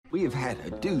We have had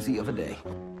a doozy of a day.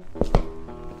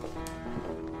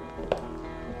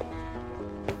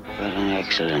 What an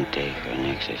excellent day for an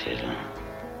exorcism.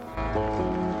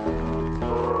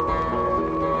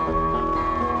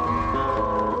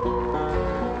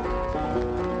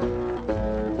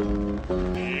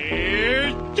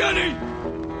 Here's Johnny!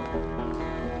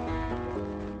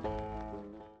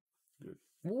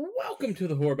 Welcome to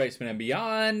the Horror Basement and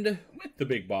Beyond with the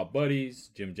Big Bob Buddies,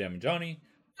 Jim Jam and Johnny.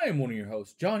 I am one of your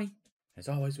hosts, Johnny. As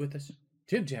always with us,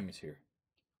 Jim Jam is here.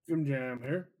 Jim Jam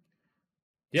here.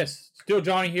 Yes, still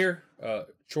Johnny here.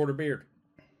 Shorter beard.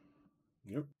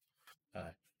 Yep.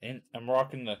 And I'm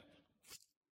rocking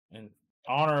in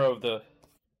honor of the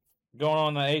going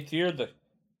on the 8th year, the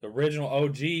original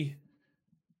OG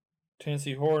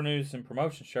Tennessee Horror News and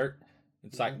Promotion shirt.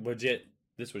 It's like legit.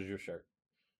 This was your shirt.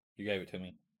 You gave it to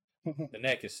me. The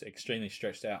neck is extremely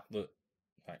stretched out. Look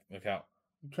how.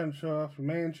 You trying to show off your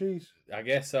man cheese? I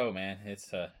guess so, man. It's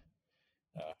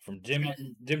from Jim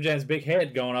Jam's big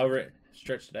head going over it,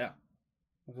 stretched it out.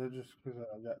 Is that just because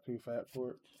I got too fat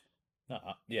for it?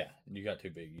 Yeah, you got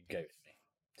too big. You gave it to me.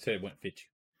 Said it wouldn't fit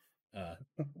you.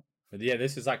 But yeah,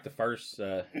 this is like the first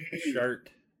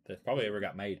shirt that probably ever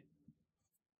got made.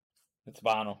 It's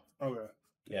vinyl. Okay.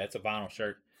 Yeah, it's a vinyl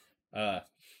shirt.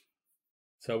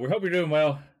 So we hope you're doing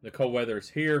well. The cold weather is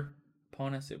here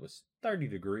upon us. It was 30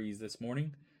 degrees this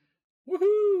morning.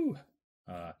 Woohoo!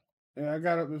 Yeah, I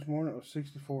got up this morning. It was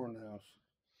 64 in the house.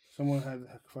 Someone had the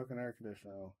fucking air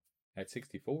conditioner on. At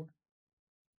 64?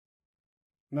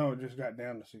 No, it just got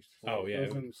down to 64. Oh, yeah.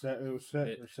 It was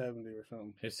set for 70 or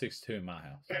something. It's 62 in my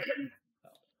house. So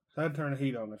I had to turn the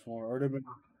heat on this morning. Or it'd have been,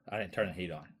 I didn't turn the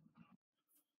heat on.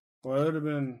 well,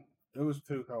 it was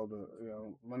too cold.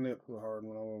 My nips were hard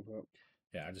when I woke up.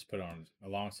 Yeah, I just put on a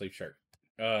long sleeve shirt.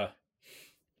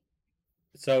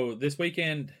 So this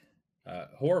weekend,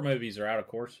 horror movies are out, of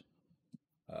course.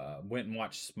 Went and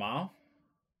watched Smile.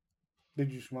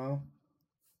 Did you smile?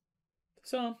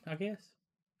 Some, I guess.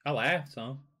 I laughed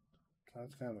some.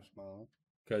 That's kind of smiling.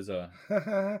 Because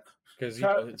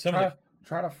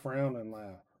Try to frown and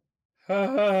laugh.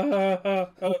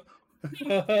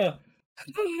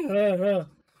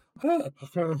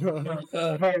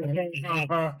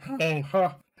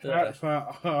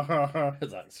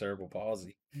 It's like cerebral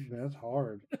palsy. That's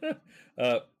hard.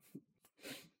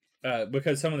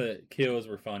 Because some of the kills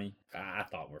were funny. I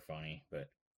thought were funny, but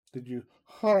Did you?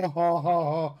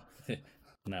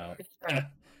 no.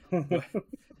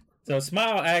 So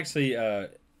Smile actually, over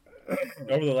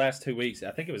the last 2 weeks,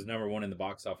 I think it was #1 in the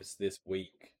box office this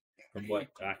week, from what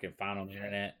I can find on the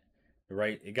internet.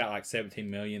 It got like 17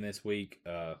 million this week,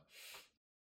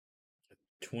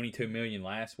 22 million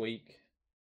last week.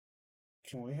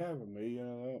 Can we have 1 million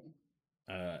of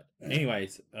that?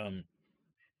 Anyways,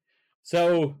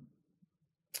 so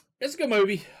it's a good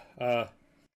movie.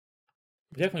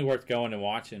 Definitely worth going and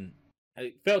watching.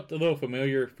 It felt a little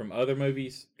familiar from other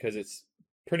movies because it's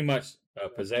pretty much a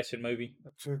possession movie.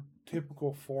 It's a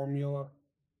typical formula.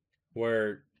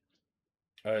 Where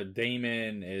a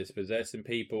demon is possessing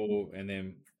people, and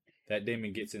then that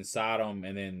demon gets inside them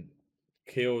and then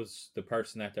kills the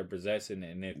person that they're possessing.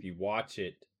 And if you watch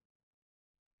it,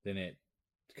 then it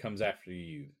comes after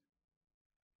you.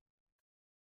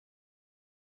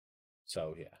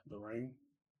 So, yeah. The Ring?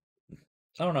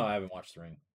 I don't know. I haven't watched The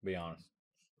Ring, to be honest.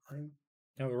 Ring?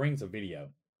 No, The Ring's a video.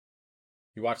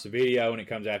 You watch the video and it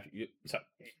comes after you. So,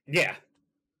 yeah.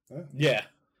 Huh? Yeah.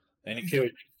 And it kills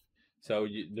you. So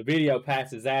the video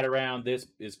passes that around. This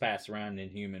is passed around in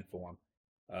human form.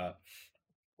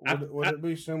 Would it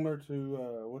be similar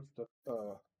to what's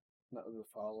the not the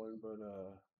following, but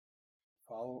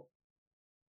follow?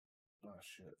 Oh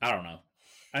shit! I don't know.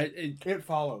 It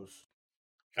follows.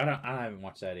 I haven't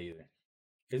watched that either.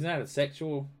 Isn't that a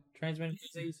sexual transmitted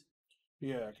disease?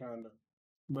 Yeah, kind of.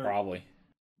 Probably.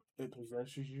 It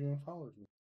possesses you and follows you.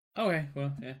 Okay.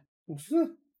 Well, yeah.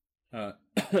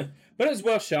 But it was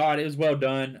well shot. It was well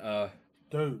done.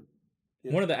 Dude,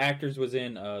 yeah. One of the actors was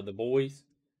in The Boys.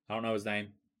 I don't know his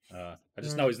name. I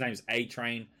just know his name's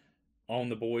A-Train on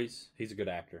The Boys. He's a good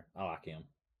actor. I like him.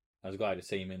 I was glad to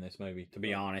see him in this movie, to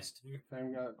be honest.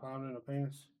 Same guy that climbed in a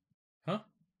penis? Huh?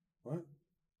 What?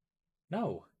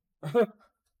 No.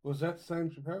 Was that the same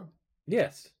Chappelle?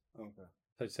 Yes. Okay.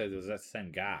 I said that's the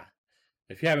same guy.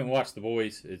 If you haven't watched The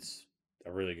Boys, it's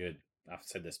a really good, I've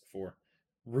said this before,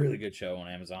 really good show on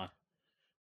Amazon,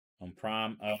 on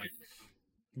Prime.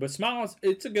 But Smiles,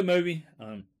 it's a good movie.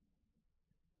 I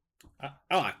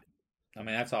like it. I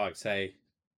mean, that's all I can say.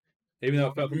 Even though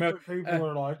it felt familiar. People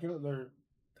are liking it. They're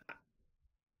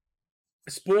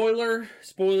Spoiler.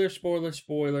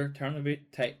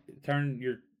 Turn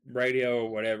your radio or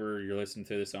whatever you're listening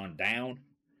to this on down.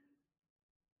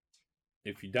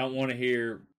 If you don't want to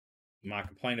hear my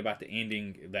complaint about the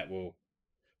ending, it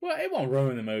won't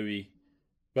ruin the movie.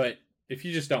 But if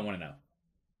you just don't want to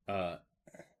know.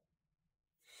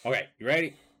 Okay, you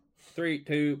ready? 3,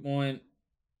 2, 1.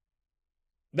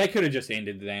 They could have just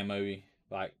ended the damn movie.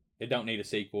 Like, it don't need a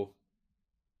sequel.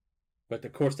 But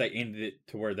of course they ended it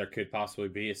to where there could possibly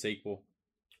be a sequel.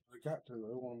 They got to.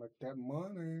 They want to make that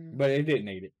money. But it didn't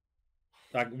need it.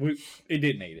 It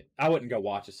didn't need it. I wouldn't go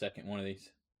watch a second one of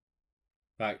these.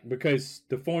 Like, because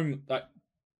the form, like,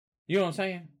 you know what I'm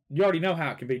saying? You already know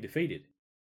how it can be defeated.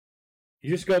 You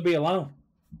just go be alone.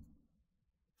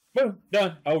 Boom,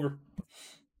 done, over.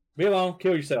 Be alone,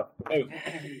 kill yourself. Boom.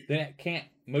 Then it can't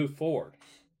move forward.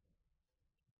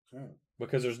 Okay.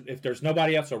 Because if there's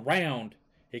nobody else around,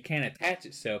 it can't attach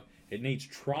itself. It needs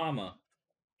trauma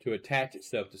to attach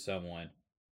itself to someone.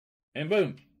 And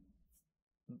boom,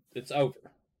 it's over.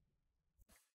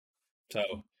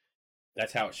 So,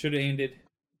 that's how it should have ended.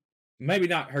 Maybe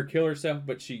not her kill herself,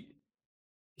 but she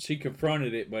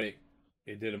confronted it, but it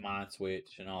did a mind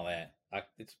switch and all that. Like,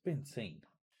 it's been seen.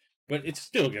 But it's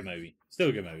still a good movie. Still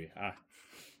a good movie.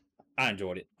 I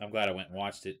enjoyed it. I'm glad I went and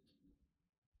watched it.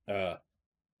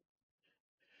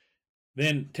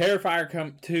 Then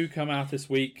Terrifier 2 come out this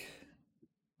week.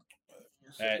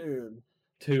 Yes, At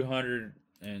 200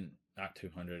 and not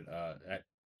 200 at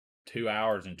 2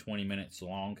 hours and 20 minutes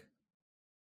long.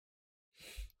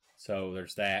 So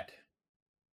there's that.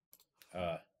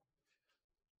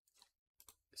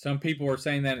 Some people are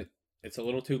saying that it's a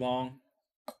little too long,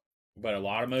 but a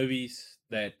lot of horror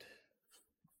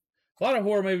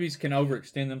movies can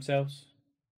overextend themselves.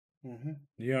 Mm-hmm.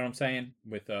 You know what I'm saying?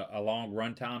 With a long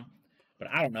runtime. But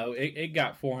I don't know. It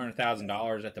got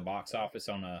 $400,000 at the box office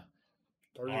on a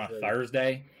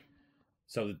Thursday.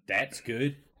 So that's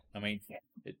good. I mean,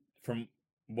 from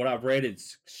what I've read,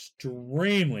 it's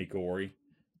extremely gory.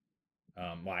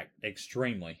 Like,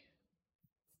 extremely.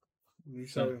 You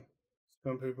say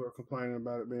some people are complaining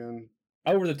about it being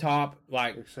over the top,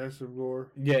 like excessive gore.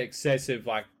 Yeah, excessive,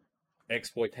 like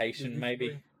exploitation,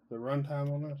 maybe. The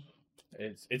runtime on this?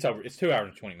 It's over. It's 2 hours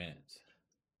and 20 minutes.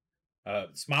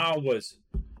 Smile was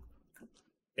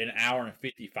an hour and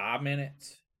 55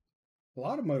 minutes. A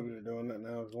lot of movies are doing that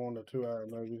now. It's 1 to 2 hour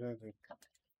movies, ain't they?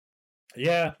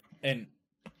 Yeah, and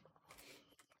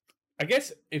I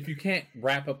guess if you can't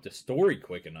wrap up the story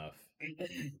quick enough,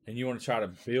 and you want to try to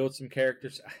build some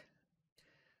characters,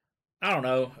 I don't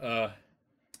know.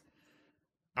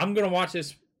 I'm gonna watch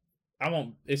this.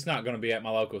 It's not gonna be at my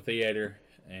local theater,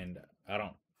 and I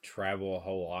don't travel a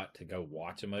whole lot to go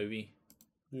watch a movie.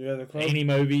 Yeah, any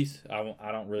movies.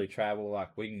 I don't really travel. Like,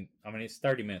 it's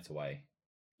 30 minutes away.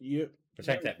 Yep. Which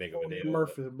ain't that big of a deal.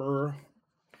 Murfreesboro.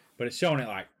 But it's showing at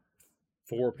like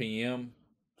 4 p.m.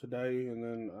 today, and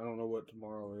then I don't know what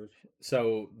tomorrow is.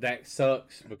 So that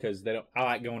sucks because I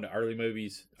like going to early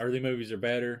movies. Early movies are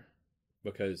better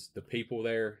because the people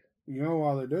there. You know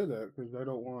why they do that? Because they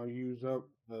don't want to use up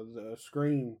the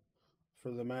screen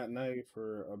for the matinee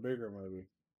for a bigger movie.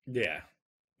 Yeah.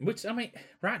 Which, I mean,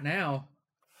 right now,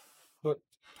 but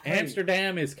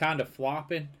Amsterdam is kind of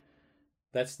flopping.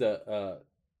 That's the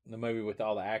movie with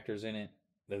all the actors in it.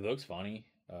 It looks funny.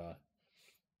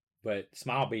 But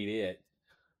Smile beat it.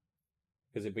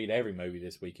 Because it beat every movie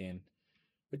this weekend.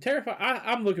 But Terrifier,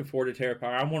 I'm looking forward to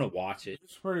Terrifier. I want to watch it.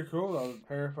 It's pretty cool, though.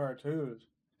 Terrifier 2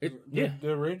 is...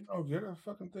 The original get a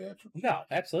fucking theatrical? No,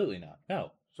 absolutely not.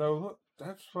 No. So, look,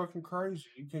 that's fucking crazy.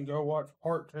 You can go watch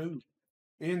part 2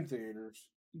 in theaters,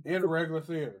 in a regular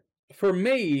theater. For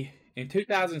me, in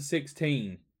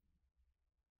 2016,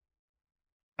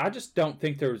 I just don't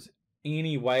think there was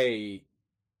any way,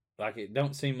 like, it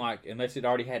don't seem like, unless it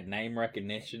already had name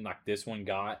recognition like this one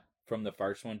got from the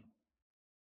first one,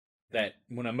 that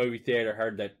when a movie theater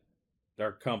heard that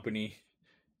their company,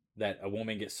 that a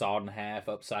woman gets sawed in half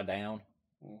upside down.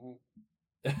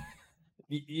 Mm-hmm.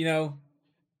 You know,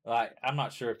 like, I'm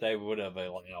not sure if they would have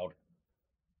allowed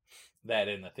that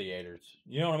in the theaters.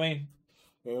 You know what I mean?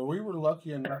 Yeah, we were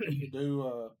lucky enough to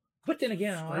do but then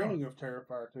again, screening of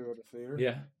Terrifier 2 at a theater.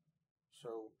 Yeah.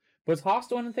 So was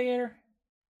Hostel in the theater?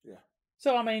 Yeah.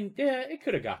 So I mean, yeah, it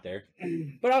could have got there.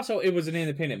 But also it was an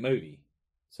independent movie.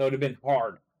 So it'd have been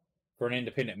hard for an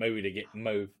independent movie to get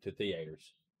moved to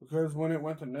theaters. Because when it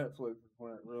went to Netflix,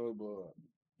 when it really blew up.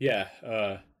 Yeah,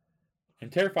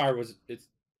 and Terrifier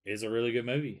is a really good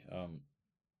movie.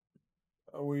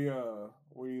 We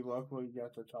luckily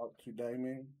got to talk to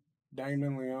Damon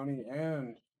Leone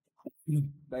and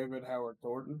David Howard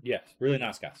Thornton. Yes, really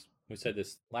nice guys. We said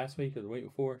this last week or the week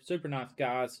before. Super nice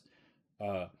guys.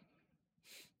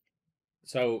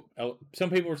 So some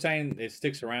people were saying it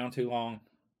sticks around too long.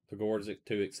 The gore is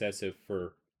too excessive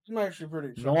for It's actually pretty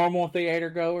exciting. normal theater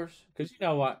goers. Because you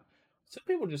know what? Some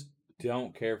people just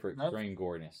don't care for That's- extreme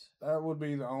goriness. That would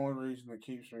be the only reason that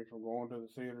keeps me from going to the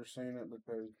theater seeing it,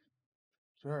 because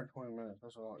 220 minutes,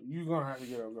 that's all. You're going to have to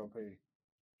get up and go pee.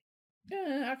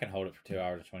 Yeah, I can hold it for 2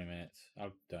 hours and 20 minutes.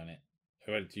 I've done it.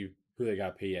 But you really got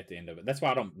to pee at the end of it. That's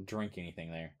why I don't drink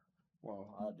anything there.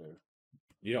 Well, I do.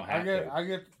 You don't have to.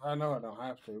 I know I don't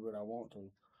have to, but I want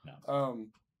to. No.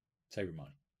 Save your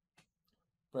money.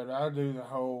 But I do the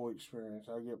whole experience.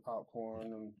 I get popcorn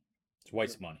and It's a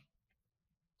waste of money.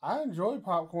 I enjoy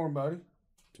popcorn, buddy.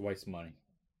 It's a waste of money.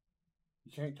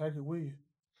 You can't take it with you.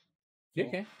 You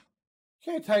can. You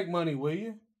can't take money with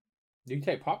you. You can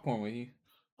take popcorn with you.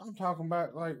 I'm talking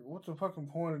about, like, what's the fucking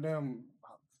point of them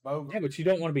bogus? Yeah, but you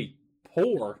don't want to be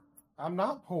poor. I'm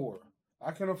not poor. I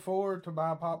can afford to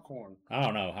buy popcorn. I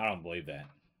don't know. I don't believe that.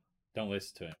 Don't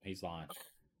listen to him. He's lying.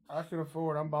 I can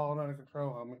afford. I'm balling out of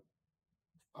control, homie.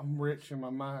 I'm rich in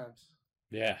my mind.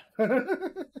 Yeah.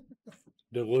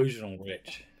 Delusional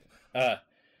rich. But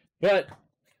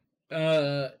 2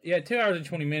 hours and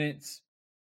 20 minutes.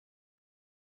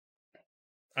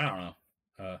 I don't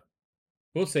know.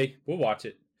 We'll see. We'll watch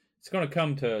it. It's going to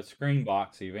come to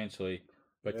Screenbox eventually,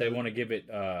 but they want to give it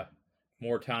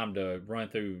more time to run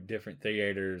through different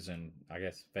theaters and I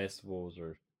guess festivals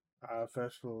or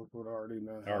Festivals would already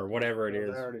know. or whatever it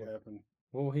is. That already happened.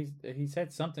 Well, he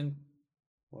said something.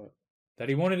 What? That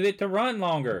he wanted it to run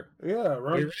longer. Yeah,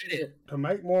 right. We read it. To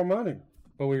make more money.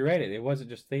 But we read it. It wasn't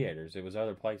just theaters. It was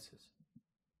other places.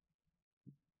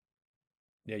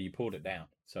 Yeah, you pulled it down.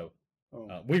 So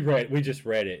we just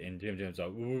read it, and Jim's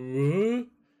like, don't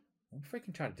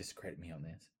freaking try to discredit me on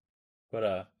this.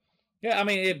 But yeah, I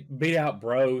mean, it beat out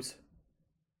Bros.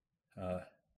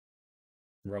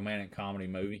 Romantic comedy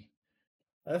movie.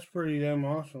 That's pretty damn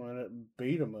awesome, and it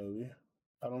beat a movie.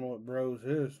 I don't know what Bros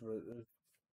is, but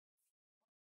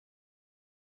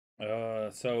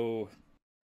so,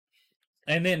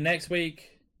 and then next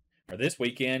week or this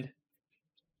weekend,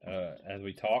 as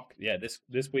we talk, yeah, this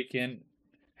weekend,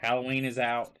 Halloween is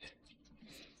out,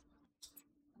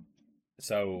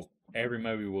 so every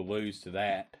movie will lose to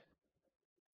that.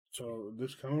 So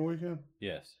this coming weekend,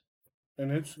 yes,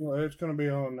 and it's going to be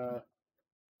on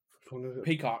when is it?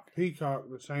 Peacock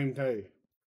the same day.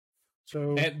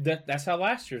 So and that's how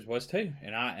last year's was too,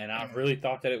 and I really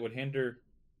thought that it would hinder.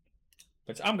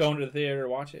 But I'm going to the theater to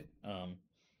watch it.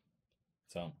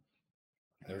 So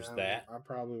there's that. I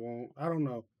probably won't. I don't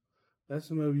know. That's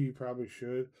a movie you probably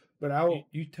should. But I will.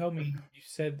 You told me, you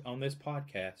said on this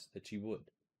podcast that you would.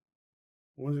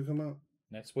 When does it come out?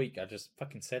 Next week. I just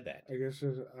fucking said that. I guess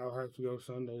I'll have to go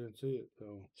Sunday and see it.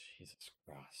 So Jesus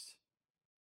Christ.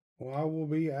 Well, I will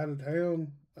be out of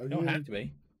town. You don't have to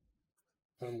be.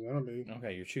 I'm gonna be.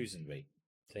 Okay, you're choosing to be.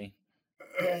 See.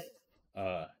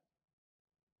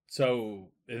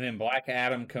 So, and then Black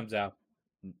Adam comes out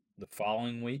the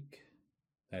following week.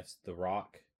 That's The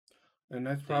Rock. And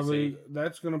that's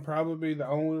going to probably be the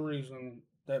only reason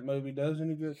that movie does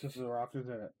any good, because The Rock is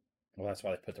in it. Well, that's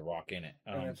why they put The Rock in it.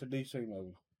 And it's a DC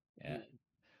movie. Yeah.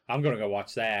 I'm going to go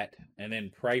watch that. And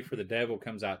then Pray for the Devil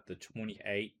comes out the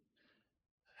 28th,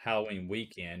 Halloween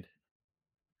weekend.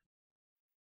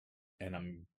 And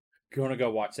I'm going to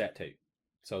go watch that too.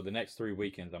 So the next 3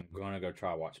 weekends, I'm going to go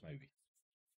try watch movies.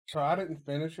 So I didn't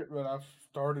finish it, but I've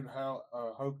started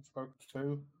Hocus Pocus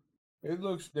 2. It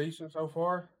looks decent so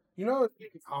far. You know, it's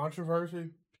getting controversy.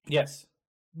 Yes.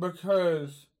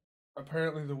 Because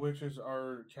apparently the witches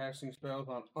are casting spells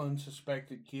on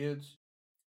unsuspected kids.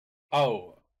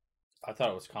 Oh, I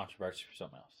thought it was controversy for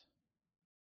something else.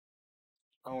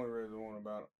 I only read the one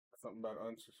about something about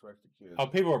unsuspected kids. Oh,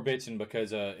 people are bitching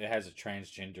because it has a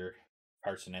transgender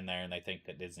person in there, and they think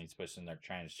that Disney's pushing their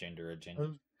transgender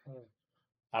agenda.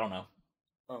 I don't know.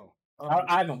 Oh,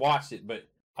 I haven't watched it, but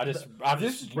I just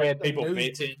read people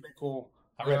bitching.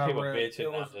 I read people bitching,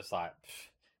 and I'm just like,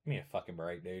 give me a fucking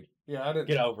break, dude. Yeah, I didn't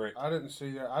get over it. I didn't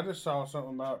see that. I just saw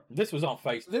something about this was on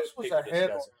Facebook. This was a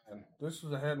headline. This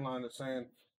was a headline that's saying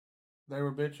they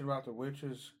were bitching about the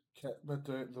witches, but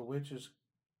the witches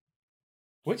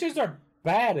are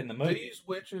bad in the movie. These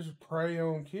witches prey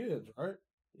on kids, right?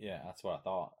 Yeah, that's what I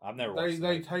thought. I've never watched.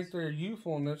 They take their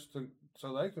youthfulness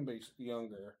so they can be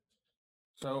younger.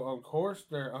 So of course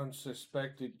they're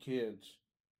unsuspected kids.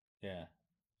 Yeah.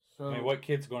 So I mean, what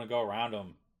kid's going to go around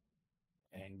them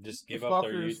and just give up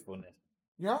their youthfulness?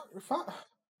 Yeah,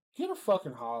 get a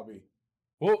fucking hobby.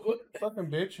 Well, fucking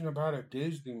bitching about a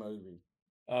Disney movie.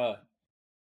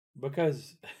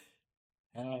 Because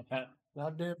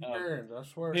not damn parents, I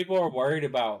swear. People are worried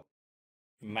about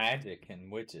magic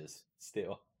and witches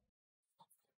still.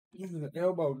 Even the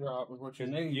elbow drop is what you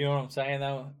need. You know what I'm saying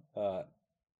though?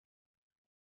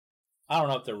 I don't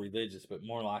know if they're religious, but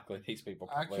more likely these people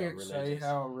I probably are can't religious. say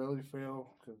how I really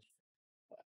feel because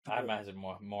I imagine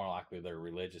more likely they're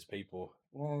religious people.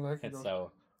 well, they can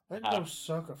And go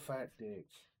suck a fat dick.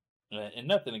 And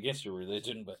nothing against your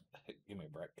religion, but give me a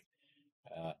break.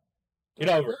 Get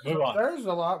over it. Move on. There's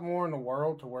a lot more in the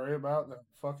world to worry about than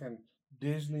fucking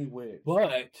Disney witch.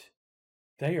 But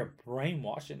they are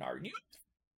brainwashing our youth.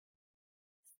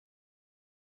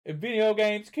 If video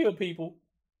games kill people.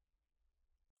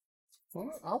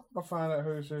 Well, I'll find out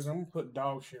who this is. I'm gonna put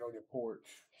dog shit on your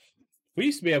porch. We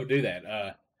used to be able to do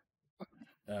that.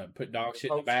 Put dog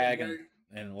shit in a bag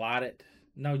and light it.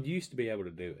 No, you used to be able to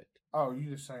do it. Oh, you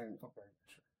just saying, okay.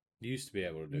 You used to be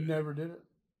able to do You it. never did it?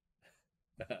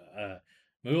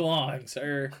 Move along,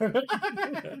 sir.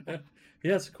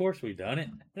 Yes, of course we done it.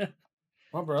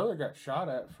 My brother got shot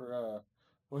at for,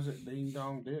 was it Ding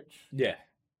Dong Ditch? Yeah.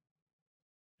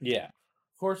 Yeah.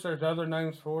 Of course, there's other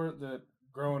names for it that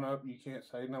growing up you can't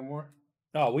say no more.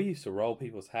 Oh, we used to roll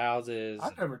people's houses. I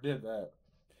never did that.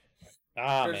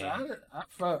 Ah, 'Cause man. I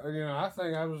felt, I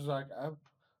think I was like,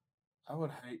 I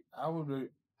would be.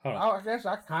 Hold on. I guess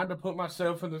I kind of put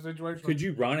myself in the situation. Could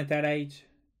you run at that age?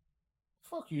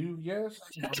 Fuck you, yes.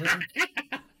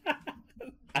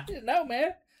 I didn't know,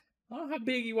 man. I don't know how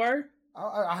big you were. I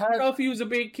I had, don't know if you was a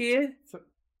big kid.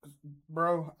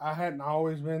 bro, I hadn't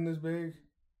always been this big.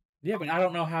 Yeah, but I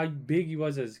don't know how big you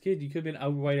was as a kid. You could have been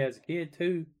overweight as a kid,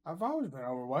 too. I've always been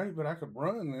overweight, but I could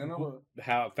run then.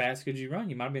 How fast could you run?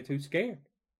 You might have been too scared.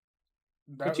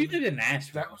 But you lived in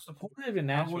Nashville. That was the point. You lived in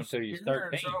Nashville until you was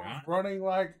 13, so I was right? running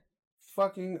like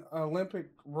fucking Olympic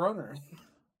runner.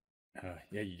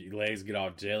 Yeah, your legs get all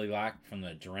jelly-like from the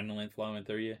adrenaline flowing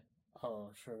through you. Oh,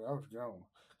 shit, I was gone.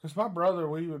 Because my brother,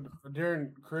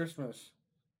 during Christmas,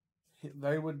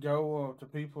 they would go to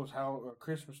people's house,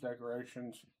 Christmas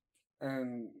decorations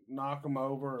and knock them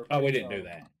over. Oh, we didn't do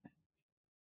that.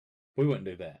 We wouldn't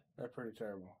do that. They're pretty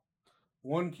terrible.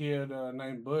 One kid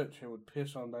named Butch who would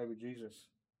piss on baby Jesus.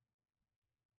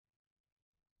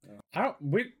 Yeah.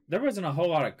 There wasn't a whole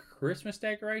lot of Christmas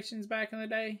decorations back in the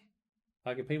day,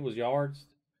 like in people's yards.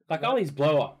 Like all these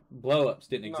blow ups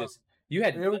didn't exist. You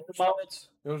had glow modes.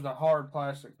 It was the hard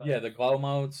plastic thing. Yeah, the glow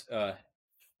modes.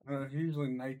 Usually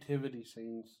nativity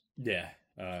scenes. Yeah.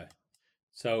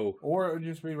 Or it would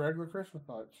just be regular Christmas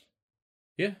lights.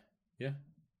 Yeah.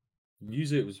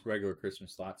 Usually it was regular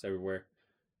Christmas lights everywhere.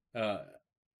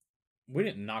 We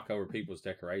didn't knock over people's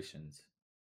decorations.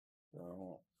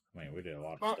 I mean, we did a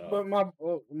lot of stuff. But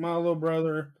my little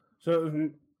brother, so it was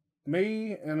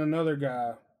me and another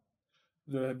guy,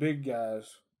 the big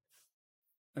guys,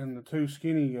 and the two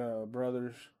skinny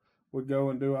brothers would go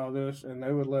and do all this, and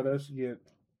they would let us get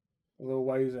a little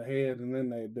ways ahead, and then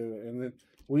they'd do it. And then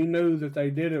we knew that they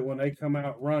did it when they come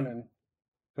out running,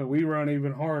 so we run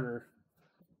even harder.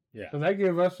 Yeah. So they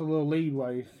give us a little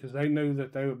leadway because they knew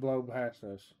that they would blow past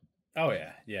us. Oh,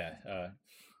 yeah.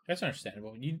 That's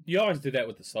understandable. You always do that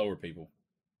with the slower people.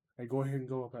 Hey, go ahead and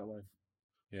go up that way.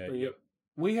 Yeah.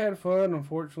 We had fun.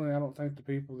 Unfortunately, I don't think the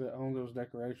people that owned those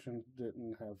decorations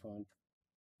didn't have fun.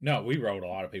 No, we rolled a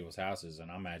lot of people's houses, and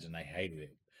I imagine they hated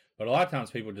it. But a lot of times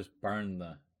people just burn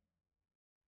the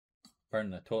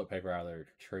toilet paper out of their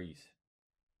trees.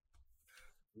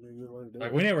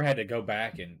 Like we never had to go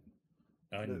back and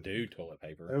undo toilet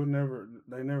paper.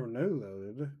 They never knew though,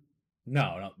 did they?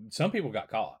 No. Some people got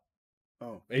caught.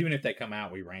 Oh. Even if they come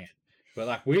out, we ran. But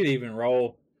like we'd even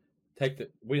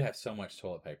we'd have so much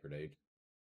toilet paper, dude.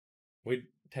 We'd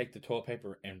take the toilet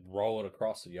paper and roll it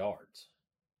across the yards.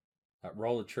 Like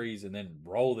roll the trees and then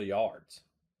roll the yards.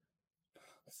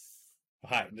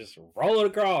 Like just roll it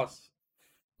across.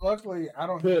 Luckily, I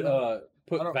don't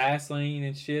put Vaseline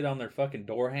and shit on their fucking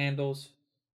door handles.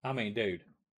 I mean, dude.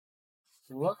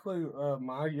 Luckily,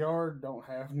 my yard don't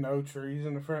have no trees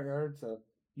in the front yard, so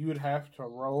you would have to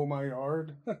roll my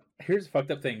yard. Here's the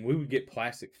fucked up thing: we would get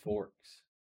plastic forks,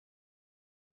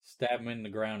 stab them in the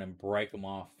ground, and break them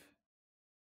off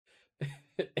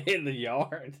in the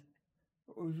yard.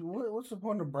 What's the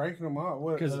point of breaking them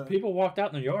off? Because people walked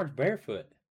out in the yards barefoot.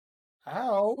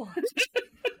 Ow!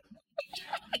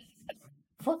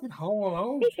 Fucking Home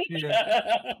Alone shit.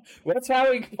 That's how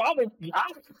we probably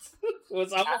got it.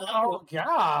 Oh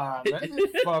God, that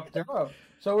is fucked up.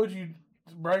 So would you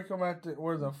break them at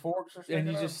where the forks are sticking and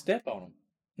you up? just step on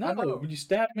them? No, you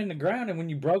stab them in the ground, and when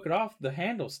you broke it off, the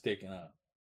handle's sticking up.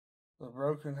 The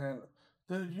broken handle.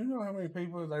 Dude, you know how many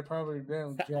people they probably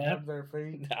down jab their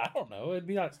feet? I don't know. It'd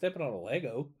be like stepping on a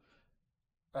Lego.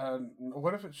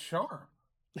 What if it's sharp?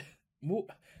 Well,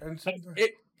 And so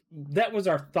that was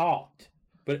our thought.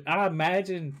 But I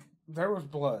imagine... there was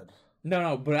blood.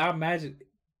 No, but I imagine...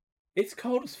 It's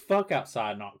cold as fuck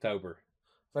outside in October.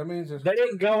 That means They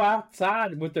didn't go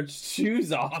outside with their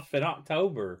shoes off in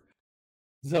October.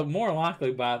 So more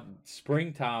likely by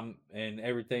springtime and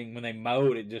everything, when they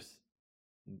mowed, it just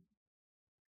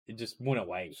went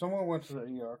away. someone went to the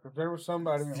ER because there was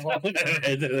somebody in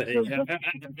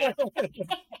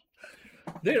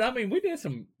Dude, I mean, we did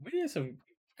some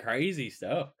crazy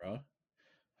stuff, bro.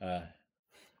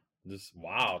 Just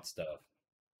wild stuff.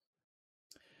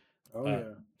 Oh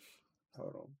yeah.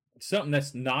 Hold on. Something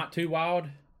that's not too wild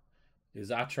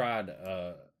is I tried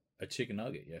a chicken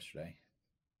nugget yesterday.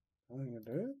 I think you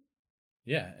did.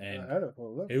 Yeah, and I had it for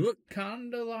a look. it looked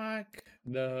kind of like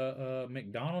the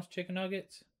McDonald's chicken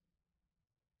nuggets,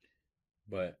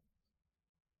 but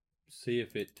see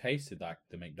if it tasted like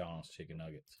the McDonald's chicken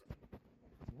nuggets.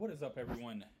 What is up,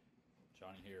 everyone?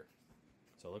 Johnny here.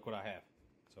 So look what I have.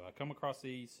 So I come across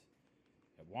these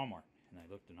at Walmart, and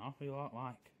they looked an awfully lot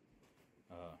like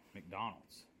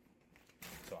McDonald's.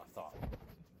 So I thought,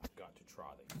 I've got to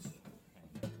try these.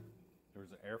 And there was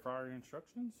the air fryer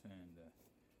instructions, and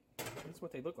that's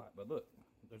what they look like. But look,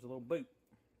 there's a little boot,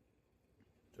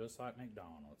 just like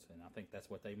McDonald's, and I think that's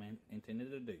what they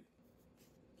intended to do.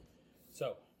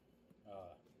 So,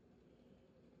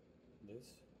 this,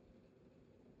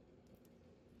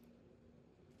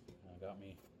 I got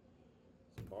me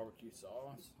some barbecue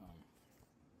sauce.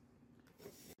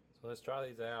 So let's try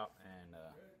these out and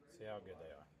see how good they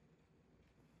are.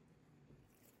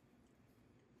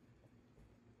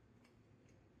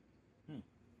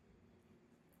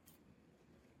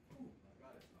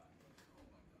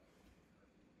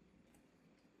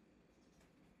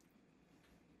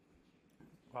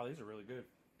 Wow, these are really good.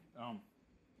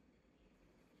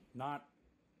 Not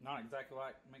exactly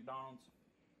like McDonald's.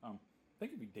 I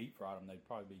think if you deep fried them, they'd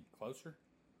probably be closer.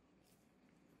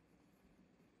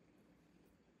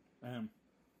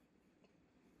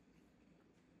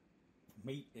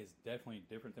 Meat is definitely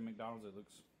different than McDonald's. It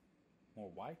looks more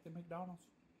white than McDonald's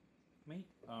meat.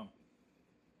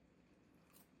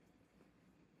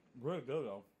 Really good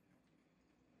though.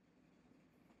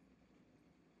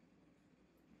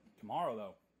 Tomorrow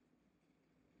though,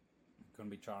 I'm gonna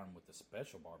be trying with the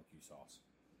special barbecue sauce.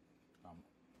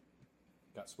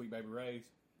 Got Sweet Baby Ray's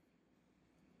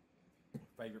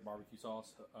favorite barbecue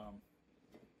sauce.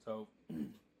 So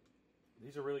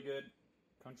these are really good.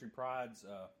 Country Pride's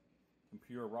and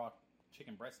pure raw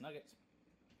chicken breast nuggets.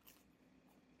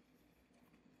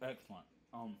 Excellent.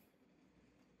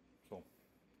 So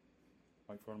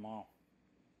wait for tomorrow.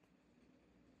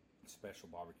 Special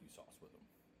barbecue sauce with them.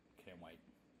 Can't wait.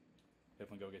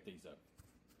 Definitely go get these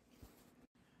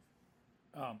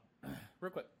up.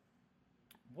 Real quick,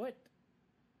 what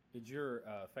is your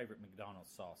favorite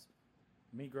McDonald's sauce?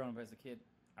 Me growing up as a kid,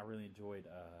 I really enjoyed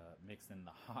mixing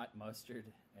the hot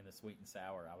mustard and the sweet and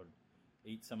sour. I would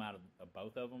eat some out of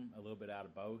both of them, a little bit out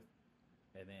of both,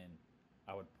 and then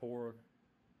I would pour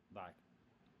like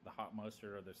the hot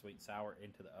mustard or the sweet and sour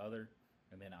into the other,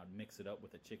 and then I would mix it up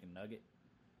with a chicken nugget,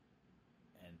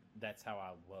 and that's how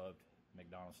I loved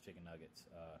McDonald's chicken nuggets.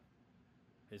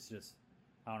 It's just,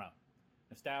 I don't know,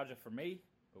 nostalgia for me.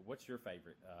 But what's your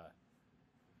favorite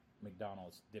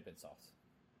McDonald's dipping sauce?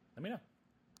 Let me know.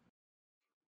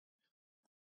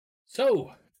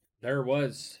 So there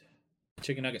was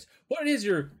chicken nuggets. What is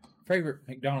your favorite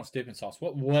McDonald's dipping sauce?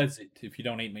 What was it if you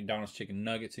don't eat McDonald's chicken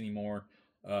nuggets anymore?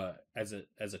 As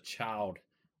a child,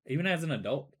 even as an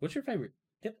adult, what's your favorite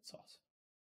dipping sauce?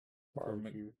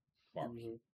 Barbecue.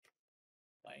 Barbecue.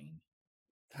 Plain.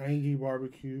 Tangy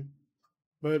barbecue.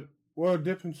 But, well,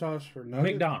 dipping sauce for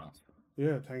nuggets. McDonald's.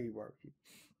 Yeah, tangy barbecue.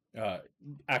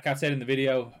 Like I said in the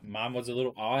video, mine was a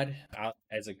little odd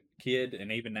as a kid,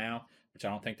 and even now, which I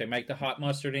don't think they make the hot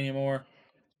mustard anymore,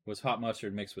 was hot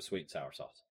mustard mixed with sweet and sour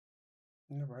sauce.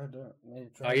 Never had that.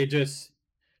 Like it just,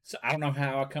 so I don't know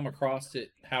how I come across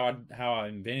it, how I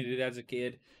invented it as a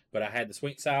kid, but I had the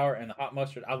sweet and sour and the hot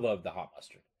mustard. I love the hot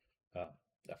mustard.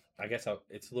 I guess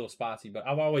it's a little spicy, but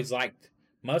I've always liked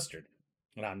mustard.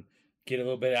 And I get a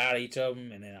little bit out of each of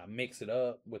them, and then I mix it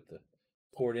up with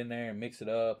pour it in there and mix it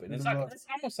up, and it's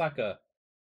almost like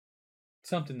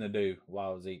something to do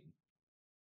while I was eating.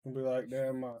 It'll be like,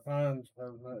 damn, my Heinz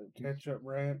have ketchup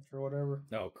ranch or whatever.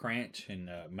 No, Cranch and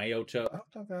mayo chup. I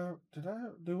don't think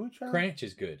did we try Cranch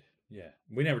is good. Yeah,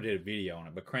 we never did a video on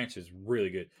it, but Cranch is really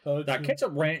good. So like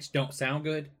ketchup ranch don't sound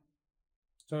good,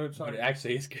 so it's like but it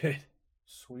actually is good.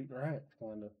 Sweet ranch,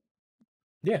 kind of.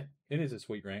 Yeah, it is a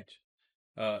sweet ranch.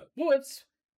 Well,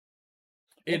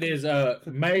 it is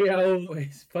mayo.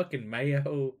 It's fucking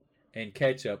mayo and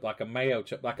ketchup, like a mayo,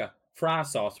 like a fry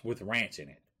sauce with ranch in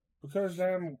it. Because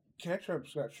damn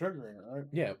ketchup's got sugar in it, right?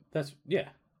 Yeah, yeah.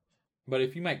 But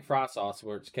if you make fry sauce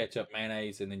where it's ketchup,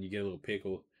 mayonnaise, and then you get a little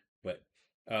pickle, but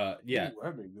yeah, Ooh,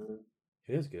 that'd be good.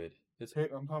 it is good. It's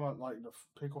I'm talking about like the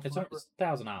pickle flavor. it's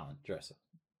Thousand Island dressing.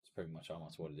 It's pretty much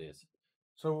almost what it is.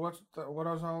 So what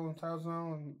else all in Thousand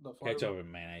Island? The flavor? Ketchup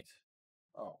and mayonnaise,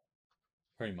 Oh,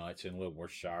 pretty much, and a little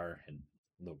Worcestershire and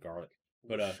a little garlic.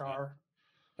 But Worcestershire.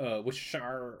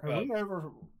 Worcestershire.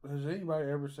 Has anybody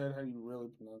ever said how you really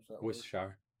pronounce that word?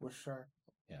 Worcestershire. Worcestershire.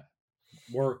 Yeah.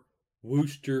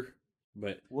 Worcester,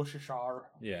 but Worcestershire.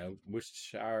 yeah,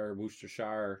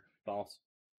 Worcestershire sauce.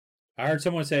 I heard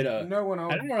someone said, when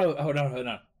I don't know. Oh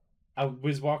no. I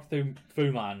was walking through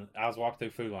Food Line. I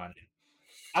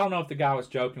don't know if the guy was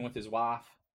joking with his wife,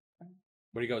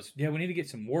 but he goes, "Yeah, we need to get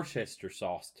some Worcestershire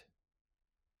sauce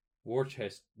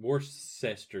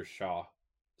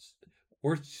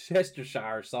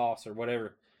or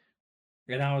whatever."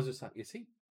 And I was just like, "Is he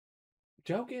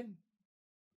joking?"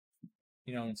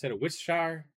 You know, instead of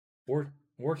Worcestershire,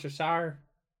 Worcestershire.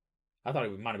 I thought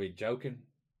he might have been joking,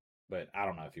 but I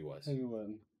don't know if he was. He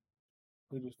wasn't.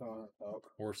 We just don't have to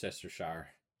talk.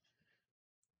 Worcestershire.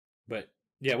 But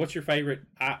yeah, what's your favorite?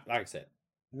 Like I said,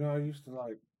 You know, I used to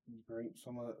like drink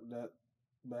some of that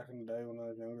back in the day when I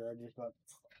was younger. I just like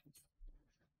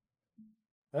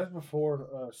that's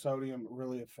before sodium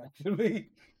really affected me.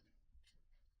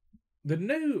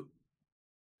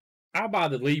 I'll buy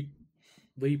the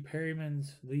Lee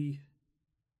Perryman's, Lee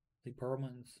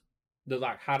Perlman's, the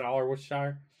like $1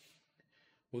 Worcestershire.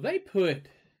 Well, they put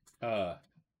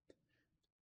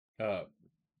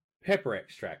pepper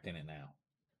extract in it now.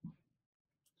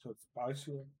 So it's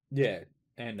spicier. Yeah,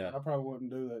 and I probably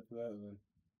wouldn't do that to that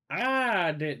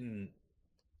then.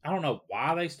 I don't know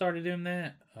why they started doing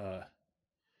that.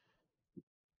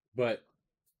 But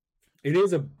it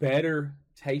is a better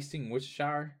tasting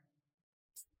Worcestershire.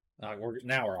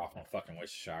 We're off on fucking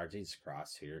Worcestershire. Jesus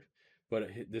Christ here. But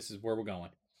this is where we're going.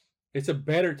 It's a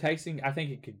better tasting. I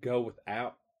think it could go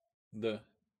without the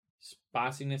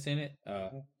spiciness in it.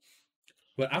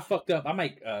 But I fucked up. I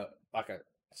make like a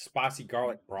spicy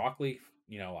garlic broccoli,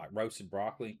 like roasted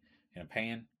broccoli in a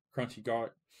pan, crunchy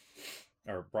garlic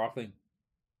or broccoli.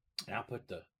 And I put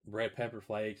the red pepper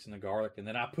flakes and the garlic, and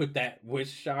then I put that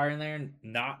Worcestershire in there,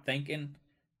 not thinking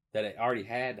that it already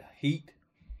had heat.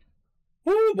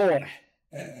 Woo boy,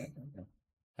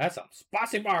 that's a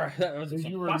spicy bar. That was some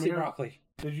spicy broccoli.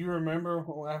 Did you remember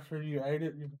after you ate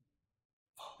it?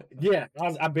 Yeah,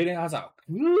 I bit it. I was like,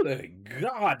 "Good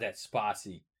God, that's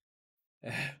spicy."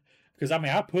 Because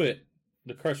I put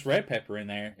the crushed red pepper in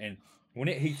there, and when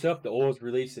it heats up, the oil's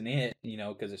releasing it.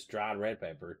 Because it's dried red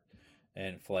pepper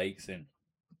and flakes, and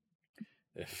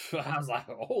I was like,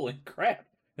 "Holy crap!"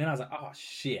 Then I was like, "Oh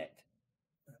shit!"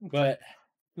 But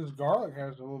because garlic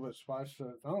has a little bit of spice to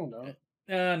its own, don't it?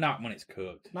 Not when it's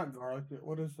cooked. Not garlic.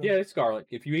 What is that? Yeah, it's garlic.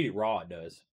 If you eat it raw, it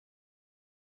does.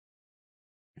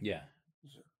 Yeah.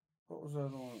 What was the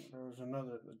other one? There was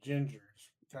another ginger.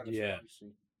 It's kind of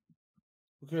spicy.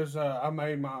 Because I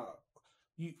made my.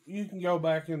 You can go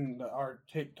back in our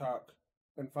TikTok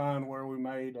and find where we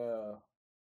made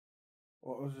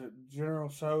what was it? General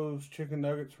Tso's chicken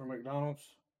nuggets from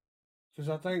McDonald's. Because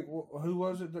I think who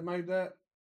was it that made that?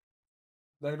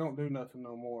 They don't do nothing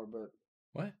no more, but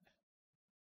what?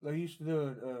 They used to do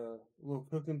a little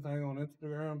cooking thing on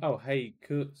Instagram. Oh, hey,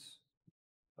 Cooks.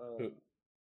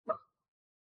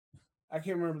 I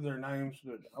can't remember their names,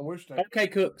 but I wish they. Okay,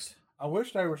 Cooks. I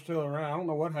wish they were still around. I don't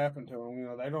know what happened to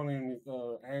them. They don't even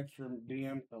answer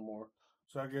DMs no more.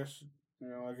 So I guess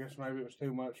maybe it was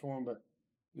too much for them. But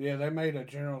yeah, they made a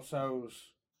General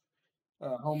Tso's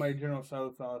homemade General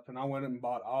Tso's sauce, and I went and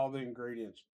bought all the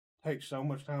ingredients. Takes so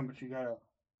much time, but you gotta.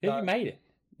 Yeah, you made it.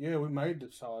 Yeah, we made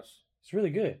the sauce. It's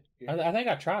really good. Yeah. I think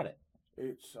I tried it.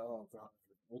 It's God.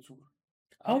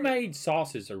 Homemade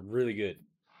sauces are really good.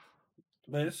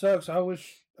 But it sucks. I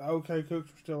wish OK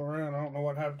Cooks were still around. I don't know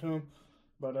what happened to them,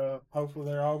 but hopefully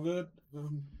they're all good.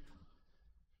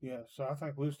 Yeah, so I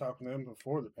think we was talking to them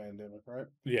before the pandemic, right?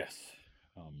 Yes.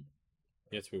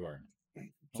 Yes, we were.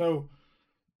 So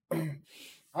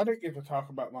I didn't get to talk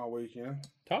about my weekend.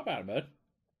 Talk about it, bud.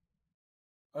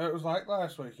 It was like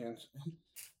last weekend.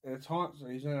 It's haunt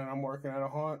season, and I'm working at a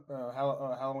haunt,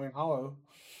 Halloween Hollow.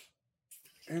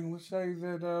 And let's say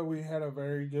that we had a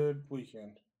very good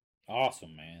weekend.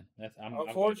 Awesome, man.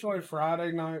 Unfortunately,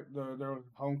 Friday night there was a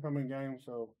homecoming game,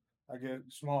 so I get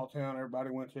small town. Everybody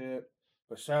went to it.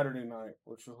 But Saturday night,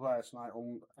 which was last night,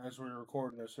 as we were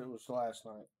recording this, it was last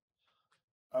night.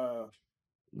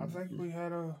 I think we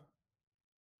had a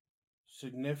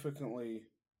significantly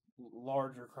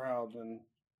larger crowd than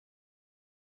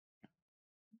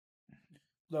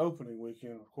the opening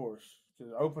weekend, of course.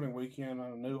 The opening weekend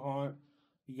on a new haunt,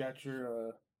 you got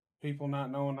your people not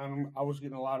knowing. I was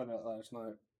getting a lot of that last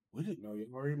night. We didn't know you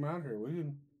were even out here. We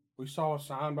didn't. We saw a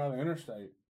sign by the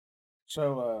interstate.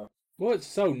 So Well, it's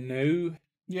so new.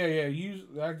 yeah,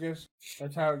 yeah. I guess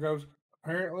that's how it goes.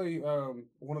 Apparently,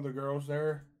 one of the girls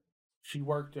there, she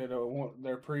worked at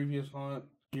their previous hunt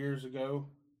years ago,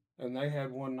 and they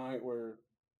had one night where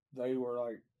they were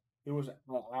like, it was an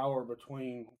hour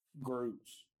between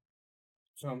groups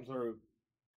come through.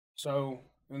 So,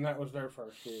 and that was their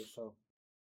first year. So,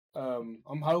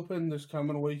 I'm hoping this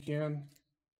coming weekend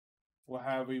we'll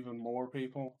have even more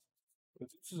people. But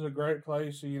this is a great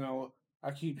place. You know,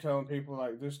 I keep telling people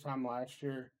like this time last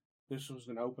year, this was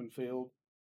an open field.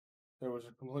 There was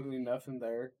completely nothing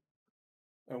there,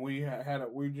 and we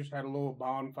just had a little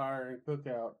bonfire and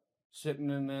cookout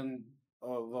sitting in the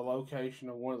location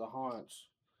of one of the haunts,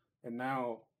 and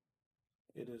now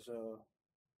it is a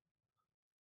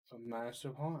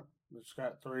massive haunt. It's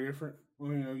got three different.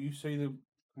 Well, you know, you see the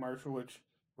commercial, which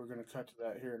we're gonna cut to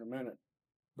that here in a minute.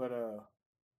 But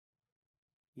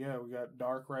yeah, we got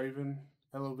Dark Raven,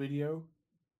 Hello Video,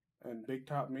 and Big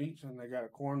Top Meats, and they got a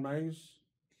corn maze.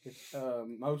 It's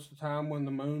most of the time when the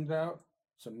moon's out,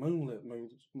 it's a moonlit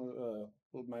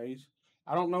maze.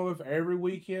 I don't know if every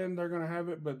weekend they're gonna have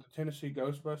it, but the Tennessee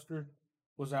Ghostbuster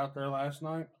was out there last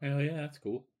night. Hell yeah, that's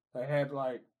cool. They had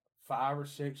like 5 or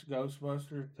 6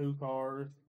 Ghostbusters, 2 cars.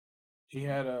 He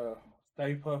had a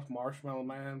Stay Puft Marshmallow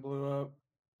Man blew up.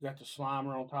 Got the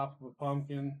Slimer on top of a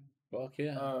pumpkin. Fuck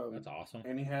yeah, that's awesome.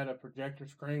 And he had a projector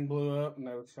screen blew up, and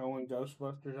they were showing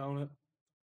Ghostbusters on it.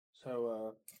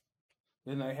 So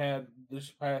then they had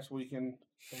this past weekend.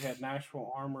 They had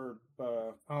Nashville Armored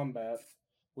Combat,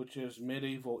 which is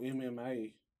medieval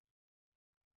MMA.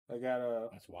 They got a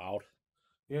That's wild.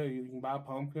 yeah. You can buy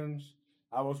pumpkins.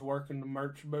 I was working the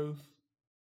merch booth,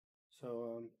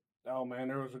 so oh man,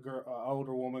 there was a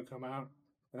older woman come out,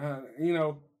 and you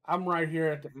know I'm right here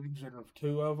at the exit of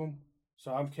 2 of them,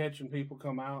 so I'm catching people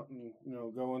come out and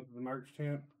go into the merch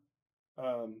tent.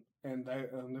 And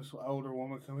this older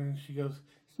woman come in, and she goes,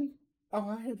 "Oh,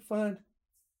 I had fun.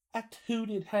 I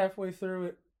tooted halfway through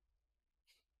it."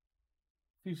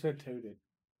 She said tooted.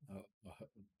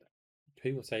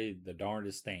 People say the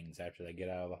darndest things after they get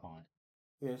out of the haunt.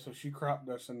 Yeah, so she crop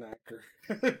dusted an actor.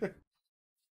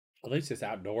 At least it's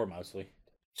outdoor mostly.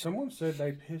 Someone said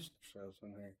they pissed themselves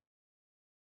in there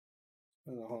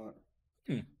in the haunt.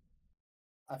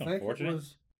 I think it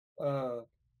was.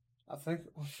 I think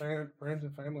it was friends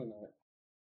and family night.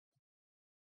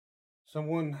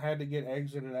 Someone had to get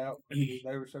exited out. They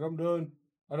were said, "I'm done.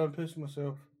 I done pissed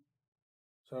myself."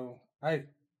 So hey,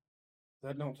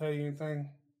 that don't tell you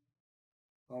anything.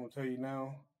 I'm gonna tell you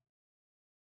now.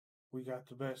 We got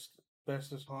the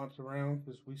bestest haunts around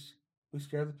because we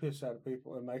scare the piss out of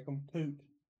people and make them toot.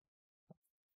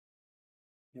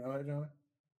 You know that, Johnny?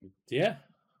 Yeah.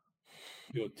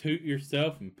 You'll toot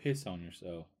yourself and piss on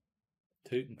yourself.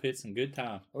 Toot and piss and good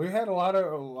time. We had a lot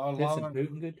of toot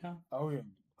and good time. Oh yeah,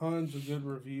 tons of good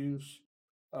reviews.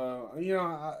 I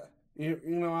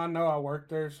know I work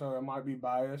there, so I might be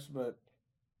biased, but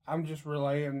I'm just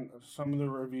relaying some of the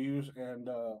reviews, and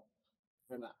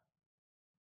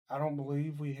I don't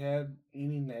believe we had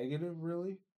any negative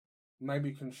really.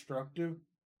 Maybe constructive,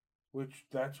 which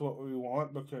that's what we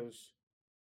want because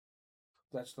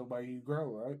that's the way you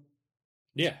grow, right?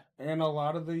 Yeah. And a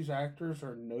lot of these actors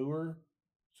are newer,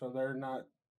 so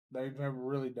they've never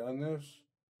really done this.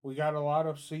 We got a lot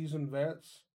of seasoned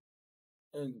vets.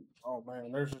 And oh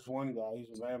man, there's this one guy,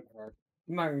 he's a vampire.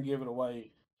 I'm not gonna give it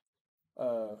away.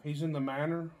 He's in the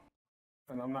manor,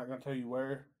 and I'm not gonna tell you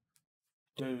where.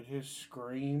 Dude, his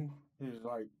scream, his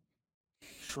like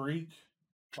shriek.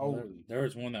 Holy. There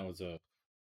was one that was a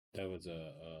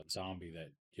zombie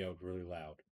that yelled really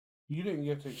loud. You didn't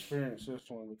get to experience this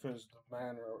one because the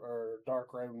manor or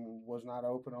Dark Raven was not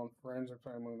open on Friends and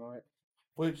Family Night.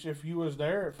 Which, if you was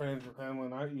there at Friends and Family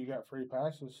Night, you got free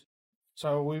passes.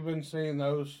 So we've been seeing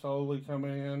those slowly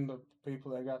coming in, the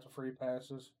people that got the free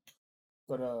passes.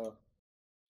 But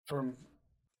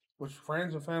which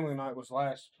Friends and Family Night was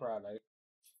last Friday.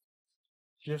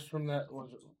 Just from that,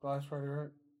 was it last Friday,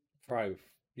 right? Probably,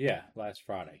 yeah, last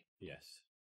Friday, yes.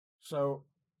 So,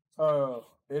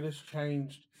 it has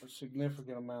changed a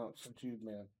significant amount since you've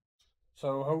been.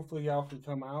 So hopefully y'all can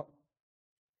come out.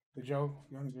 Did y'all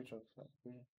get your stuff?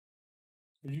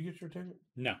 Did you get your ticket?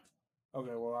 No.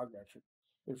 Okay, well I got you.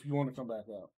 If you want to come back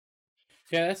out.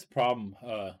 Yeah, that's the problem.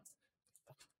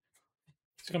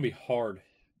 It's gonna be hard.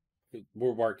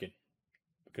 We're working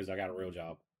because I got a real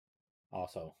job.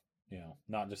 Also,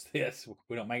 not just this.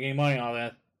 We don't make any money on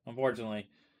that, unfortunately.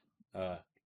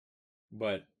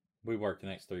 But we work the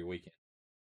next 3 weekends.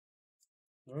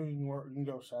 Well, you can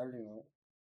go Saturday night.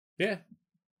 Yeah.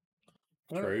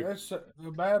 True. That's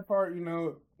the bad part,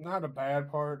 not a bad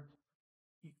part.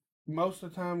 Most of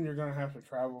the time, you're going to have to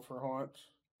travel for haunts.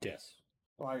 Yes.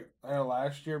 Like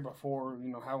last year before,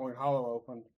 Halloween Hollow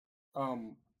opened,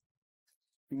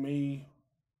 me,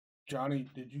 Johnny,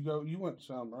 did you go? You went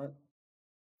some, right?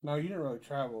 No, you didn't really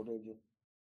travel, did you?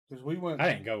 Because we went.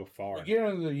 I didn't go far.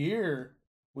 Beginning of the year,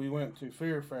 we went to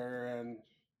Fear Fair and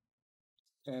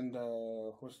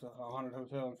what's the haunted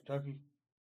hotel in Kentucky?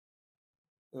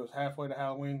 It was halfway to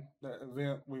Halloween. That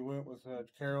event we went with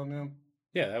Carol and them.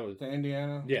 Yeah, that was to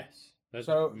Indiana. Yes, that's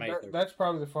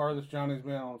probably the farthest Johnny's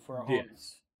been on for a haunt.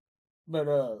 Yes,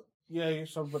 but yeah.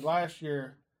 So, but last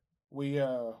year we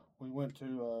went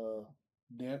to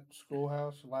Dent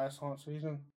Schoolhouse last haunt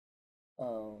season.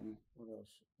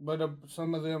 What else? But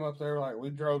some of them up there, like we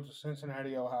drove to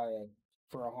Cincinnati, Ohio,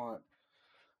 for a haunt.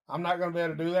 I'm not going to be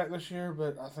able to do that this year,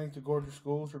 but I think the Gorgeous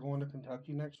Schools are going to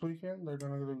Kentucky next weekend. They're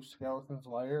going to do Skeleton's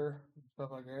Lair and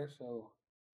stuff like that, so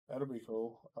that'll be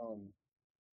cool.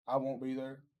 I won't be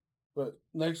there, but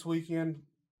next weekend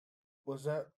was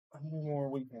that? How many more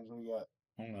weekends we got?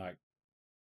 I'm like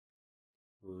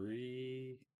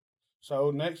 3.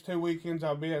 So next 2 weekends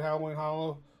I'll be at Halloween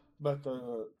Hollow, but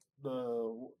the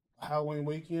Halloween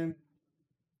weekend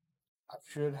I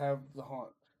should have the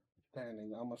haunt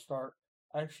standing. I'm gonna start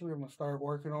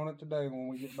working on it today when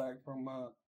we get back from my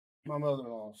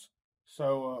mother-in-law's.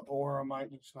 So or I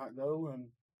might just not go and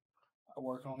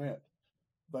work on it.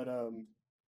 But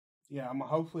yeah, I'm gonna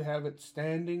hopefully have it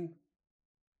standing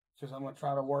because I'm gonna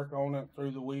try to work on it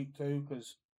through the week too.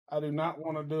 Because I do not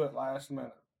want to do it last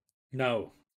minute.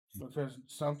 No, because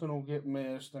something will get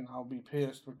missed and I'll be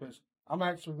pissed because I'm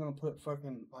actually gonna put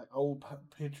fucking like old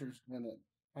pictures in it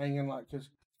hanging because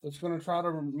it's gonna try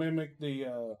to mimic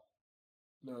the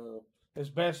as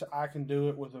best I can do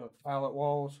it with the pallet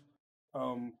walls,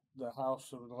 the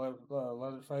house of the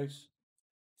Leatherface.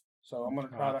 So I'm gonna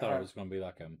try I to. thought it was gonna be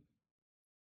like a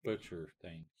butcher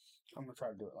thing. I'm gonna try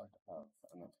to do it like that.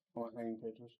 I'm hanging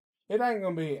pictures. It ain't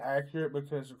gonna be accurate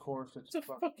because, of course, it's a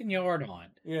fucking yard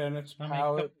haunt. Yeah, and it's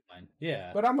pallet.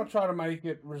 Yeah, but I'm gonna try to make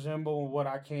it resemble what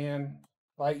I can.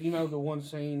 Like the one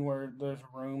scene where there's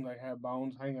a room they have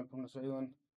bones hanging from the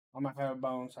ceiling. I'm gonna have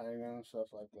bones hanging and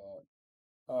stuff like that.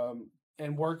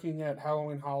 And working at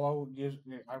Halloween Hollow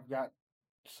I've got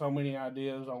so many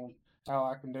ideas on how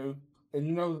I can do. And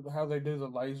you know how they do the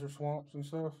laser swamps and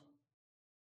stuff?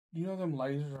 Them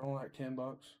lasers are only like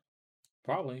 $10.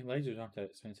 Probably. Lasers aren't that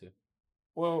expensive.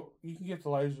 Well, you can get the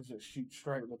lasers that shoot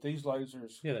straight, but these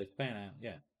lasers... Yeah, they fan out,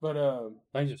 yeah. But,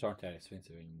 lasers aren't that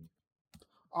expensive anymore.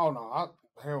 Oh, no.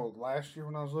 Hell, last year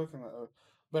when I was looking at...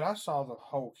 but I saw the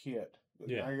whole kit.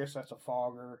 Yeah. I guess that's a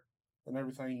fogger and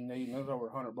everything you need, and it was over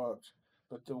 $100.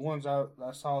 But the ones I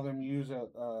saw them use at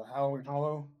Halloween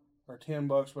Hollow are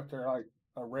 $10, but they're like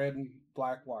a red and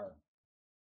black wire.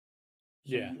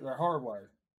 So yeah. They're hardwired.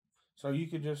 So you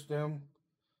could just hell,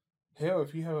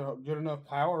 if you have a good enough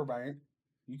power bank,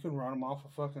 you can run them off a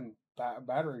fucking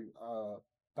battery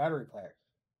pack.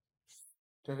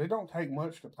 Because they don't take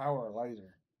much to power a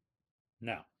laser.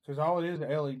 No. Because all it is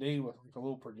LED with like a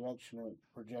little projection and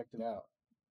project it out.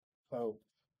 So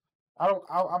I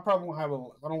probably won't have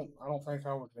I don't think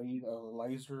I would need a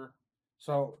laser.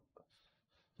 So,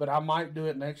 but I might do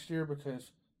it next year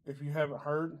because if you haven't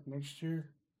heard, next year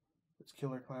it's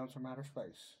Killer Clowns from Outer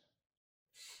Space.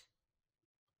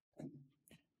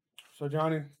 So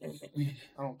Johnny, I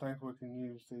don't think we can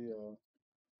use the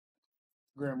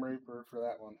Grim Reaper for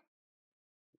that one.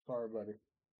 Sorry, buddy.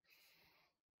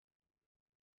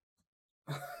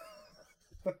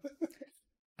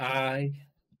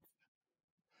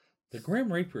 The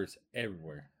Grim Reaper's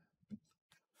everywhere.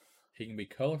 He can be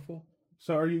colorful.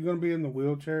 So are you going to be in the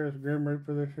wheelchair as Grim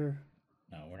Reaper this year?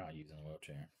 No, we're not using a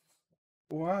wheelchair.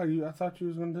 Why? I thought you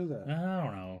was going to do that. I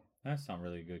don't know. That's not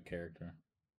really a good character.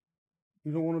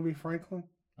 You don't want to be Franklin?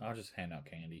 I'll just hand out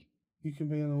candy. You can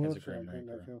be in the wheelchair. As a Grim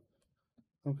Reaper.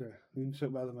 Okay. You can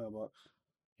sit by the mailbox.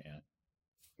 Yeah.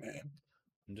 Man.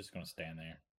 I'm just going to stand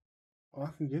there. Well,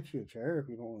 I can get you a chair if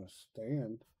you don't want to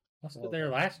stand. I stood there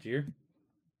last year.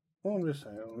 Well, I'm just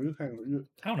saying.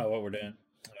 I don't know what we're doing.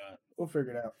 We'll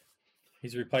figure it out.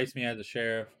 He's replaced me as a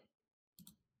sheriff.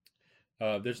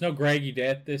 There's no Greggy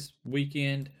death this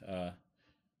weekend.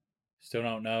 Still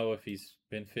don't know if he's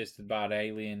been fisted by an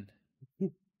alien.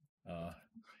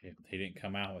 He didn't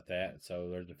come out with that, so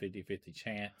there's a 50-50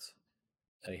 chance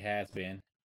that he has been.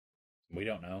 We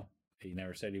don't know. He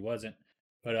never said he wasn't.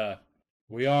 But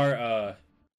we are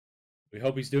we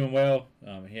hope he's doing well.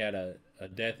 He had a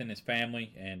death in his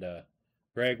family, and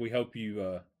Greg, we hope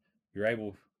you're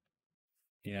able,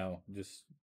 just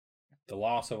the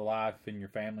loss of a life in your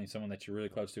family, someone that you're really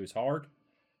close to, is hard.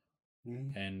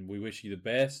 Mm-hmm. And we wish you the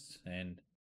best, and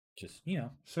just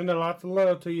send a lot of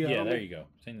love to you. Yeah, homie. there you go.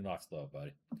 Send lots of love,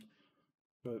 buddy.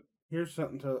 But here's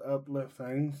something to uplift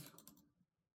things.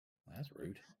 That's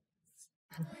rude.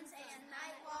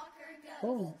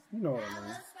 Oh, you know what I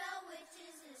mean.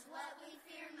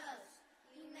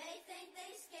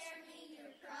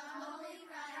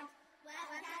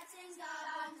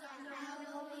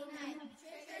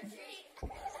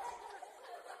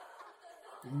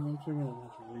 I'm actually going to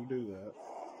have to redo that.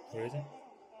 What is it?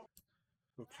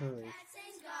 Okay. Cats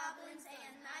and goblins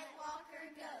and nightwalker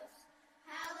ghosts.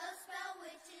 Hallow spell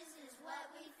witches is what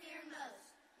we fear most.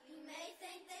 You may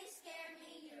think they scare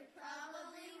me, you're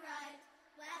probably right.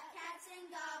 Black cats and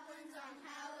goblins on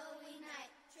Halloween night.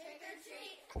 Trick or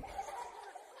treat.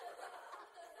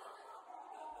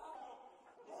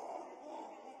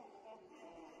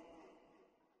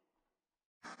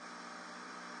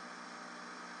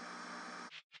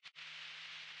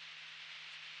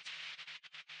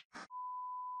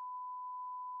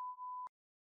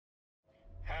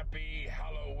 Happy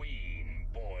Halloween,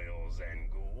 boils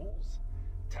and ghouls.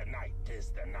 Tonight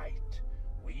is the night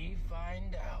we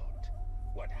find out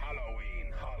what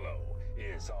Halloween Hollow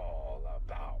is all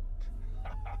about.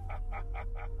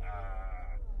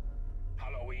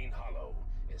 Halloween Hollow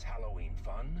is Halloween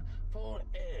fun for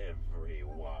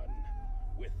everyone.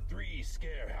 With 3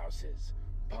 scare houses,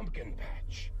 pumpkin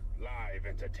patch, live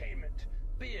entertainment,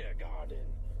 beer garden,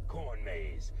 corn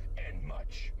maze, and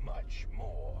much, much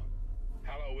more.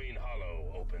 Halloween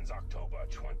Hollow opens October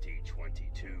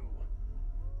 2022.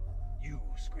 You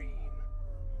scream.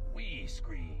 We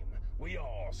scream. We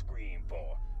all scream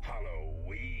for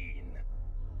Halloween.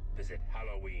 Visit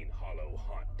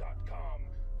HalloweenHollowHaunt.com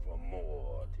for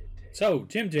more details. So,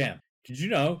 Jim Jam, did you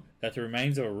know that the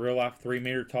remains of a real-life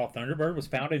 3-meter tall Thunderbird was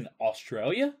found in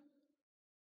Australia?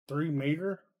 3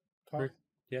 meter? Tall?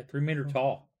 Yeah, 3-meter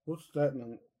tall. What's that?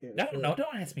 No,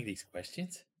 don't ask me these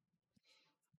questions.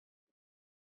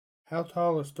 How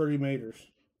tall is 3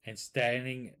 meters? And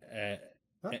standing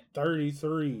Not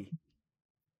 33.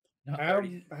 not How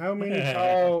 30. how many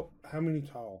tall? How many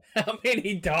tall? How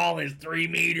many tall is 3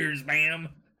 meters, ma'am?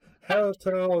 How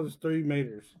tall is 3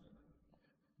 meters?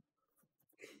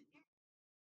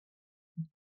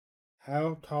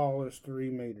 How tall is 3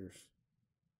 meters?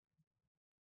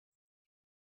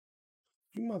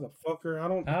 You motherfucker! I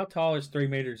don't. How tall is 3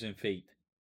 meters in feet?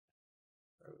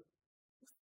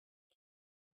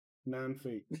 9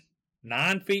 feet.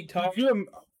 9 feet tall? You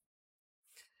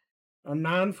a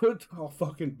 9 foot tall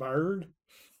fucking bird?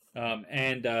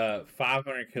 And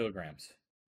 500 kilograms.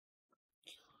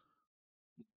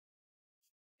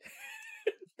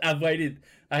 I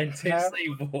intensely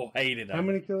waited. How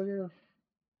many kilograms?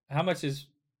 How much is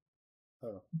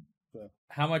Oh, yeah.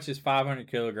 How much is 500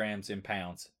 kilograms in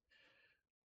pounds?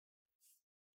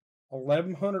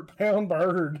 1,100-pound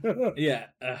bird. Yeah,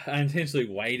 I intentionally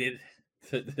waited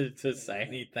to say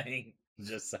anything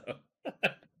just so.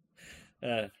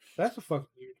 That's a fucking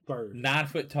huge bird. 9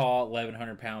 foot tall,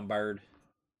 1,100-pound bird,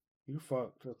 You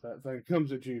fucked if that thing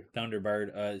comes at you.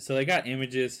 Thunderbird. So they got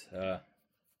images. You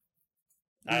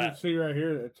can see right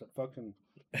here that it's a fucking.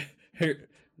 Here,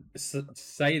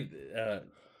 say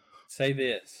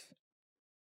this.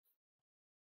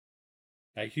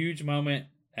 A huge moment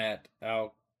at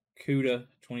Al-Quda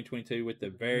 2022 with the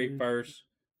very first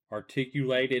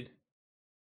articulated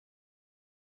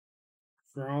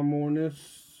Dromornis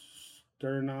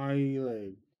sterni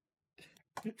leg.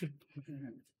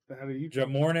 How do you?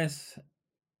 Jamornis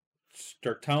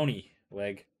stertoni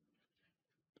leg.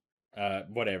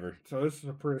 Whatever. So this is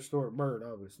a prehistoric bird,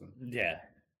 obviously. Yeah.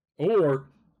 Or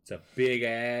it's a big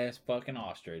ass fucking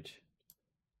ostrich.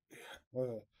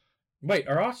 Well, Wait,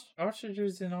 are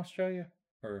ostriches in Australia?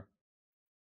 Or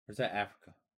is that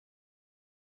Africa?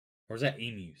 Or is that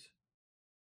emus?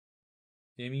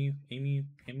 Emu?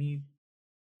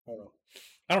 hold on.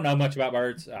 I don't know much about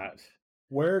birds.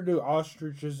 Where do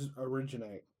ostriches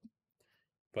originate?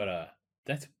 But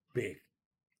that's big.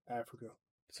 Africa.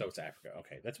 So it's Africa.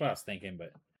 Okay, that's what I was thinking,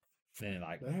 but then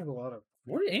They have a lot of.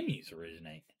 where do emus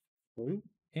originate? Who?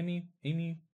 Emu.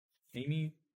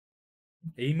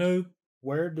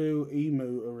 Where do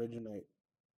emu originate?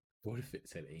 What if it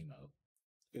said emo?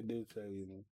 It did say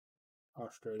emu.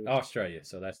 Australia. Australia.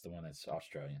 So that's the one that's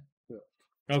Australian. Yeah.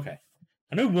 Okay.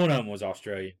 I knew one of them was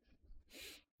Australian,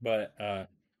 but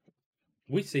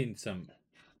we seen some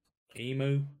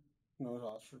emu. No, it's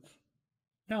ostrich.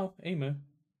 No, emu.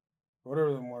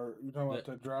 whatever them were. You talking about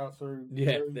the drive-through?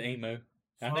 Yeah, the emu.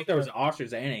 I think there was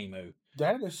ostrich and emu.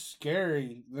 That is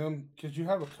scary. Them because you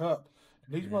have a cup.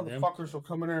 These Yeah, them- motherfuckers will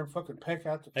come in there and fucking peck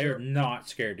out the. They're cup. not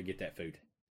scared to get that food.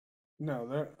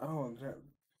 No,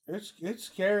 it's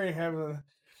scary having.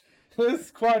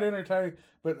 It's quite entertaining,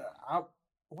 but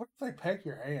what if they peck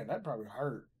your hand? That'd probably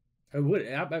hurt. It would.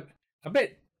 I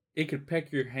bet it could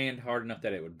peck your hand hard enough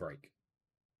that it would break.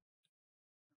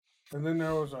 And then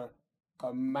there was a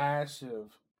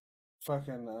massive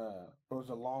fucking what was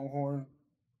a longhorn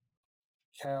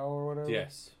cow or whatever.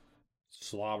 Yes.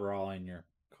 Slobber all in your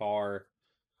car,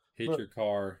 hit But- your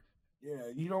car. Yeah,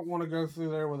 you don't want to go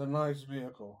through there with a nice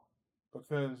vehicle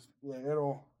because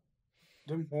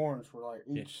them horns were like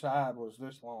each side was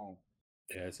this long.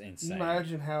 Yeah, it's insane.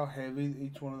 Imagine how heavy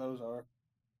each one of those are.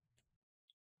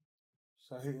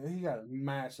 So he got a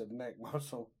massive neck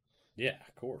muscle. Yeah,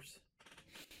 of course.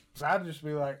 So I'd just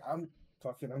be like, I'm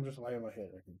just laying my head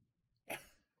right here.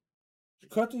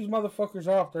 Cut these motherfuckers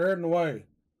off. They're in the way.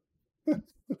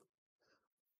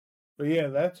 But yeah,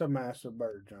 that's a massive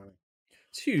bird, Johnny.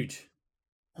 It's huge.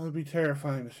 That would be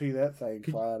terrifying to see that thing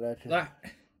fly at you. Like,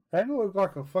 That would look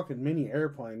like a fucking mini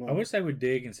airplane. I wish they would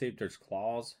dig and see if there's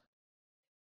claws.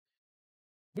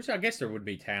 Which I guess there would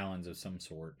be talons of some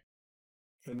sort.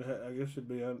 And I guess it'd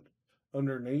be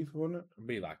underneath, wouldn't it? It'd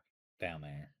be like down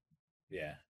there.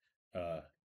 Yeah.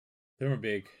 They were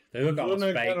big. They look almost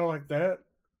Wouldn't it fake. kind of like that?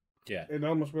 Yeah. It'd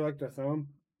almost be like the thumb.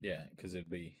 Yeah, because it'd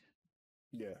be.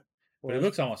 Yeah. But it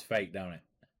looks almost fake, don't it?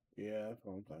 Yeah, that's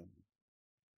what I'm thinking.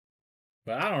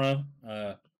 But I don't know.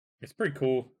 It's pretty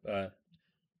cool.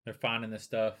 They're finding this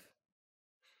stuff.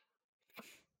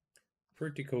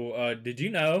 Pretty cool. Did you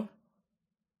know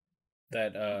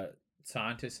that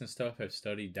scientists and stuff have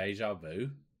studied deja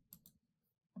vu?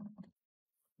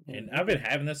 And I've been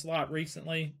having this a lot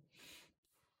recently.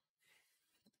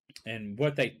 And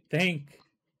what they think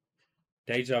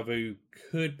deja vu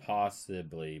could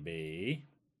possibly be,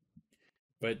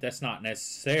 but that's not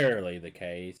necessarily the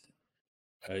case,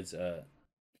 is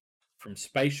from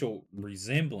spatial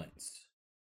resemblance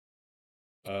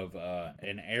of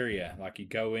an area. Like you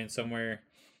go in somewhere,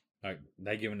 like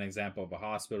they give an example of a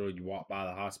hospital, you walk by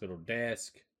the hospital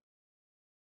desk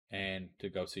and to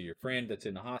go see your friend that's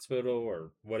in the hospital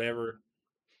or whatever.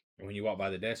 And when you walk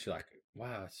by the desk, you're like,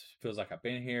 wow, it feels like I've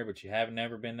been here, but you haven't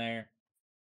never been there.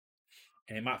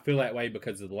 And it might feel that way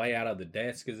because the layout of the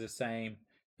desk is the same.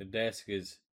 The desk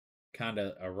is kind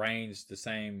of arranged the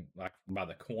same, like by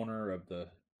the corner of the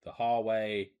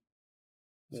hallway.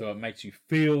 So it makes you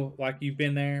feel like you've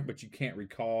been there, but you can't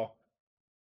recall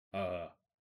the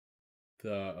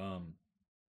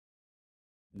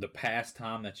past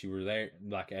time that you were there,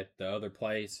 like at the other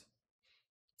place.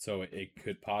 So it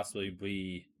could possibly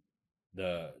be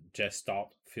the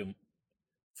gestalt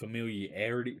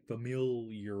familiarity.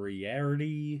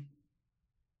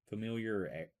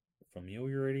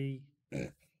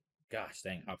 Gosh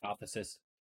dang, hypothesis.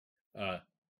 I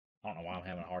don't know why I'm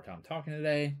having a hard time talking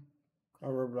today.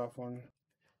 I'll rub it off on you.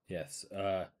 Yes.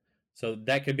 So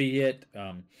that could be it.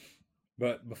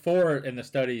 But before in the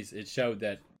studies, it showed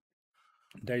that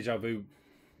deja vu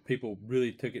people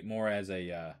really took it more as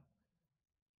a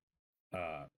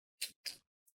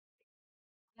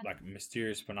like a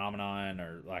mysterious phenomenon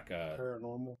or like a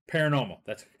paranormal.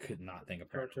 That's I could not think of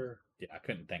paranormal. Yeah, I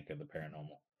couldn't think of the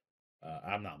paranormal.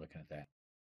 I'm not looking at that.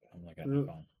 I'm looking at my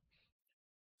phone.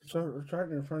 So it's right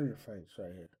in front of your face,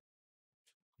 right here.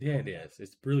 Yeah, it is.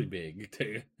 It's really big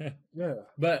too. Yeah.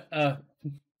 But but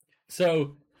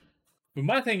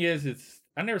my thing is,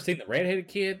 I've never seen the redheaded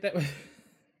kid that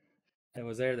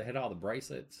was there that had all the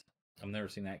bracelets. I've never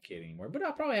seen that kid anymore. But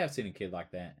I probably have seen a kid like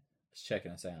that just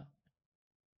checking us out.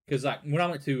 Because like when I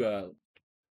went to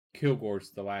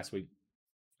Kilgore's the last week,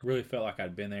 I really felt like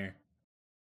I'd been there.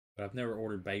 But I've never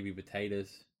ordered baby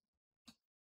potatoes.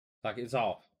 Like it's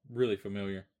all really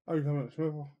familiar. Oh, you're talking about the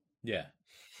swivel? Yeah.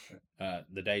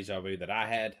 The deja vu that I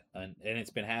had, and it's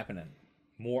been happening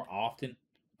more often.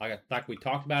 Like we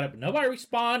talked about it, but nobody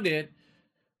responded.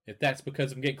 If that's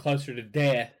because I'm getting closer to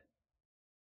death.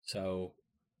 So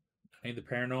I need the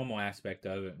paranormal aspect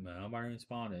of it. But nobody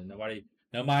responded. Nobody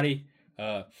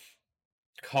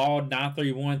called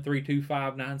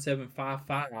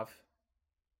 931-325-9755.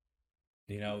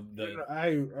 You know,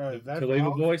 to leave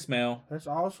a voicemail. That's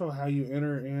also how you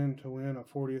enter in to win a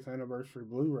 40th anniversary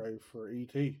Blu-ray for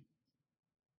E.T.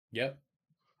 Yep.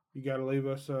 You got to leave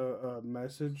us a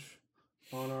message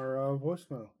on our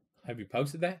voicemail. Have you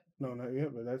posted that? No, not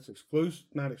yet, but that's exclusive.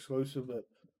 Not exclusive, but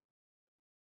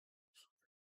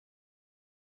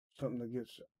something that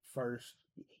gets first.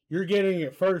 You're getting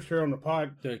it first here on the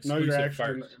pod. No, you're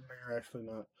actually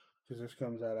not. because this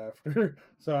comes out after.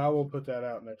 So I will put that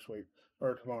out next week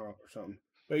or tomorrow or something.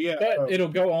 But yeah, But it'll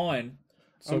go on.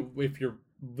 So if you're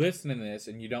listening to this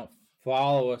and you don't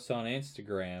follow us on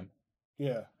Instagram,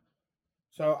 yeah.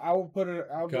 So I will put it.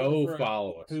 I'll go for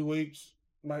follow us. 2 weeks,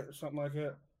 something like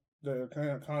that.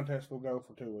 The contest will go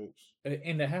for 2 weeks.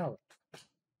 In the house.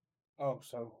 Oh,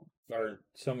 so Or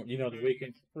some, the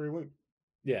weekend. 3 weeks.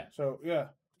 Yeah. So yeah,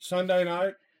 Sunday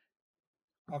night,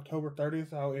 October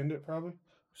 30th. I'll end it probably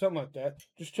something like that.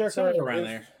 Just check somewhere around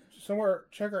there. Somewhere.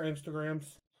 Check our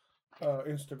Instagrams.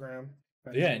 Instagram.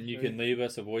 Yeah, and you can leave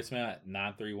us a voicemail at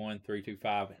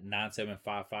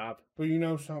 931-325-9755. But you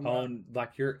know something on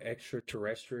like your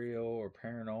extraterrestrial or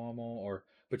paranormal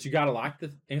but you gotta like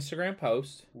the Instagram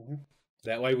post. Mm-hmm.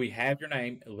 That way we have your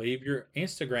name. Leave your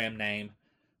Instagram name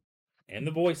in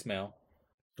the voicemail.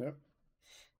 Yep.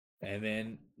 And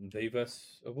then leave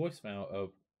us a voicemail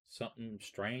of something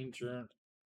strange or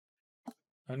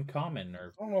uncommon.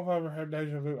 Or I don't know if I ever had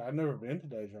deja vu. I've never been to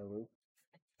deja vu.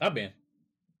 I've been.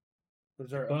 Was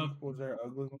there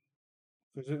ugly one?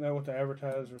 Because isn't that what the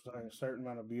advertisers like? A certain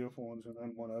amount of beautiful ones and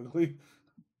then one ugly.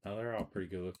 No, they're all pretty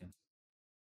good looking.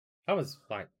 I was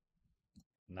like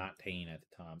 19 at the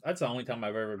time. That's the only time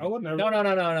I've ever been. I would never. No.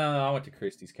 I went to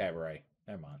Christie's Cabaret.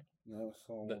 Never mind. No,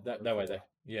 so That way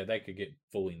they could get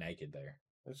fully naked there.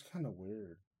 It's kind of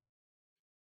weird.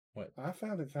 What? I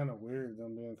found it kind of weird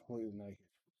them being completely naked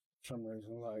for some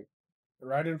reason. Like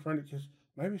right in front of, because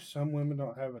maybe some women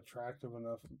don't have attractive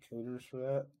enough clitoris for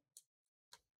that.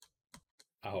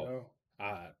 Oh,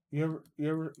 you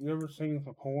ever seen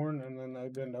some porn and then they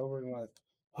bend over and like,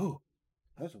 oh,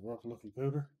 that's a rough looking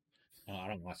cooter. Oh, I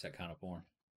don't watch that kind of porn.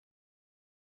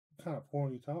 What kind of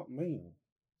porn you talking mean?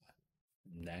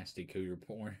 Nasty cooter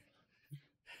porn.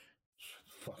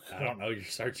 Fuck. I don't know your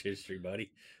search history,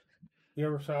 buddy. You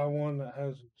ever saw one that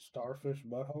has a starfish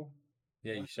butthole?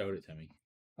 Yeah, you showed it to me.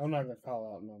 I'm not gonna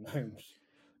call out no names.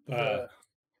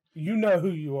 You know who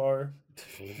you are.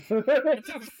 I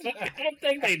don't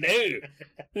think they do.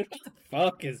 What the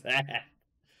fuck is that?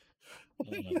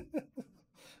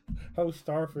 Oh,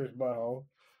 starfish butthole.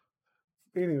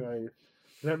 Anyway,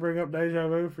 does that bring up deja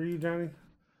vu for you, Johnny?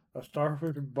 A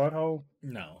starfish butthole?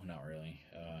 No, not really.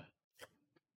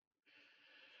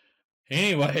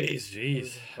 Anyways,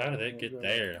 jeez, how did that get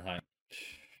there? Like,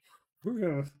 we're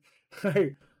gonna.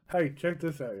 Hey, check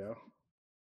this out, y'all.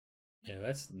 Yeah,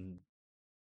 that's cleanser.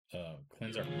 And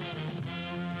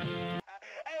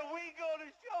we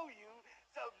gonna show you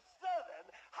some Southern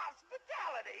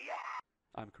hospitality.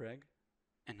 I'm Craig.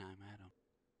 And I'm Adam.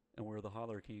 And we're the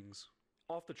Holler Kings.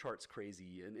 Off the charts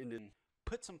crazy and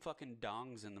put some fucking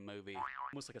dongs in the movie.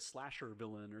 Almost like a slasher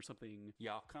villain or something.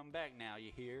 Y'all come back now,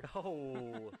 you hear?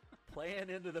 Oh, playing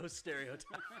into those stereotypes.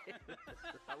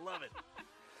 I love it.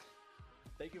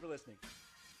 Thank you for listening.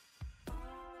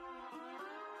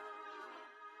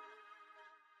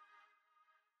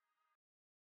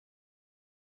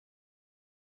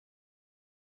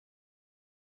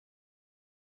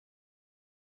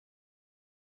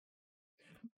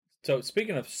 So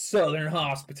speaking of Southern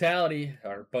hospitality,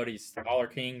 our buddies, the Holler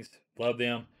Kings, love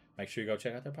them. Make sure you go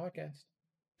check out their podcast.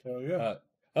 Hell yeah.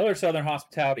 Other Southern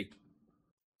hospitality,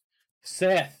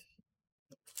 Seth,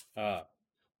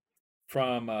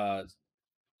 from I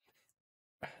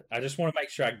just want to make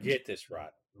sure I get this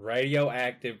right.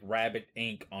 Radioactive Rabbit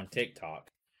Inc. on TikTok.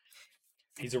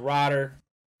 He's a writer.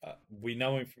 We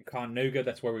know him from Conuga.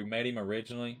 That's where we met him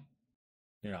originally.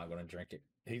 You're not going to drink it.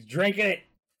 He's drinking it.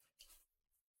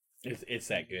 It's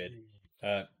that good.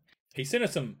 He sent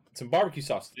us some barbecue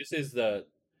sauce. This is the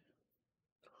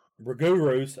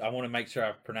Raguru's. I want to make sure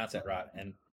I pronounce that right.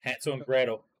 And Hansel and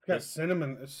Gretel. It's got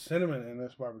cinnamon. It's cinnamon in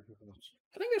this barbecue sauce.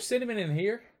 I think there's cinnamon in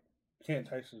here. Can't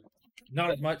taste it.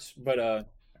 Not as much, but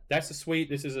that's the sweet.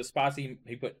 This is a spicy.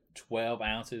 He put 12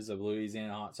 ounces of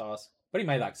Louisiana hot sauce, but he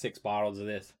made like 6 bottles of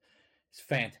this. It's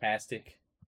fantastic.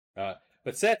 But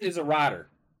Seth is a writer,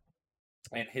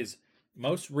 and his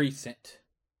most recent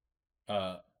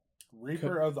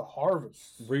Reaper of the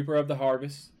Harvest,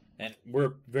 and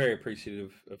we're very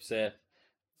appreciative of Seth.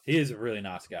 He is a really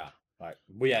nice guy. Like,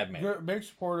 we have met. Big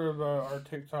supporter of our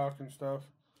TikTok and stuff,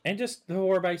 and just the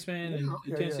horror basement. And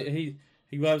yeah.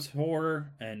 He loves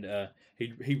horror, and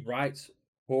he writes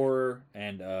horror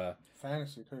and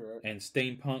fantasy too, right? And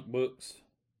steampunk books.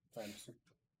 Fantasy.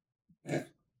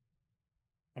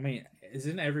 I mean,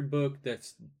 isn't every book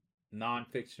that's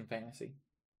nonfiction fantasy?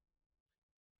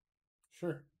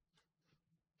 Sure.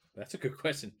 That's a good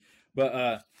question.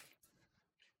 But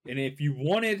and if you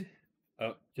wanted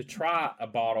to try a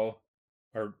bottle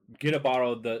or get a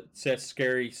bottle of the Seth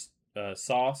Scary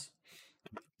sauce,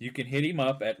 you can hit him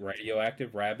up at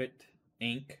Radioactive Rabbit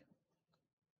Inc.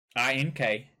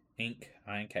 INK. Ink.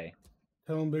 INK.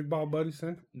 Tell him Big Ball Buddy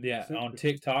sent. Yeah, sent on you.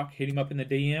 TikTok. Hit him up in the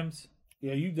DMs.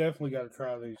 Yeah, you definitely got to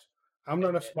try these. I'm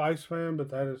not a spice fan, but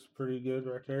that is pretty good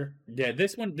right there. Yeah,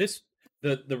 this one,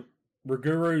 the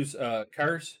Raguru's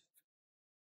curse.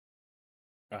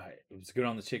 It was good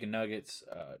on the chicken nuggets.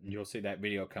 You'll see that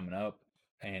video coming up.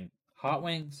 And hot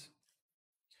wings.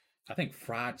 I think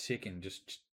fried chicken,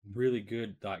 just really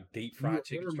good, like deep fried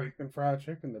chicken. We're making fried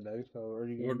chicken today, so are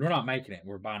you? We're not making it.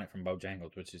 We're buying it from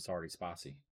Bojangles, which is already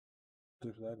spicy.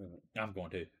 There's that in it. I'm going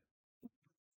to.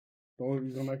 Oh,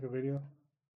 you gonna make a video?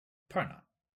 Probably not.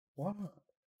 Why not?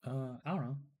 I don't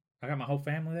know. I got my whole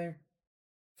family there.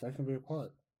 That can be a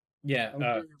part. Yeah. I'm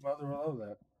sure your mother will love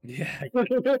that.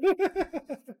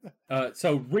 Yeah.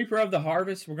 So Reaper of the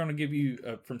Harvest, we're going to give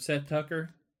you from Seth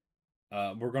Tucker.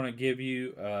 We're going to give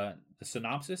you the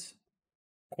synopsis.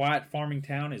 Quiet farming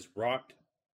town is rocked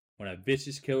when a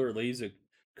vicious killer leaves a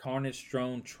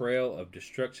carnage-strewn trail of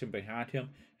destruction behind him.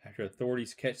 After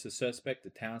authorities catch the suspect, the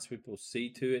townspeople see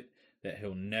to it that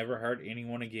he'll never hurt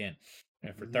anyone again.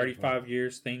 And for 35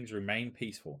 years, things remain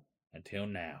peaceful until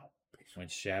now, when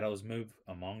shadows move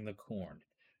among the corn.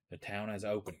 The town has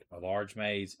opened a large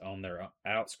maze on their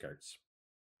outskirts.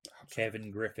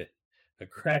 Kevin Griffith, a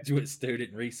graduate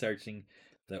student researching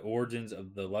the origins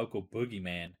of the local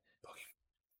boogeyman,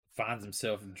 finds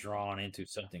himself drawn into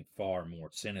something far more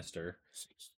sinister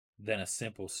than a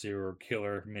simple serial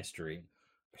killer mystery.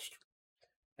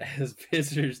 As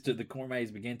visitors to the corn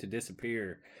maze begin to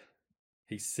disappear,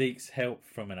 he seeks help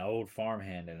from an old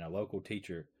farmhand and a local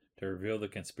teacher to reveal the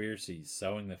conspiracies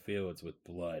sowing the fields with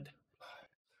blood.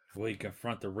 Will he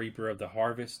confront the Reaper of the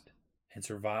Harvest and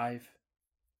survive,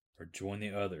 or join the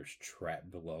others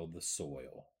trapped below the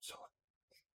soil?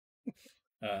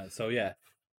 So yeah,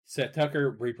 Seth Tucker,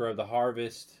 Reaper of the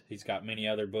Harvest. He's got many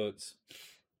other books.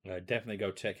 Definitely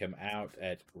go check him out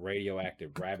at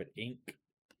Radioactive Rabbit Inc.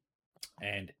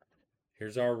 And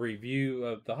here's our review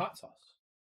of the hot sauce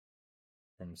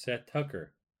from Seth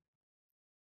Tucker.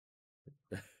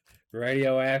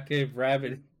 Radioactive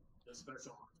Rabbit. The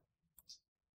special.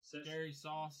 Scary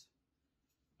sauce.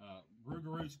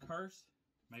 Rougarous Curse,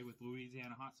 made with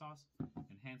Louisiana hot sauce.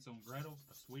 And Hansel and Gretel,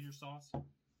 a sweeter sauce.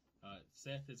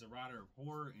 Seth is a writer of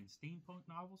horror and steampunk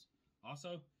novels.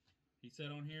 Also, he said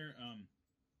on here,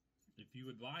 if you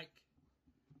would like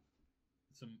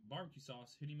some barbecue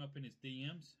sauce, hit him up in his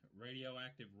DMs,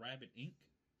 Radioactive Rabbit Inc.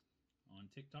 on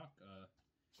TikTok,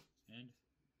 and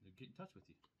they'll get in touch with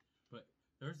you. But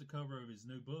there's the cover of his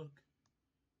new book.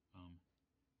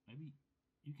 Maybe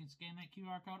you can scan that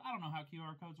QR code. I don't know how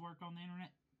QR codes work on the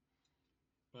internet.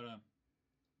 But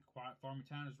quiet farming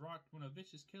town is rocked when a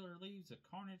vicious killer leaves a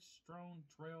carnage-strewn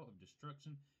trail of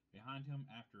destruction behind him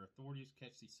after authorities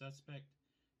catch the suspect.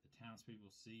 The townspeople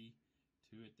see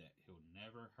to it that he'll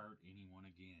never hurt anyone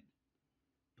again.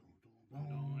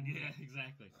 Yeah,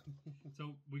 exactly.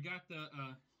 So we got the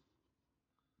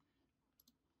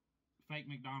fake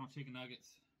McDonald's chicken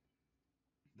nuggets.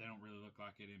 They don't really look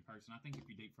like it in person. I think if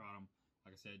you deep fry them,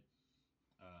 like I said,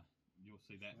 you'll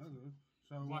see that.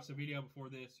 So watch the video before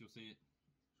this, you'll see it.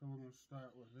 So we're gonna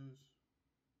start with this.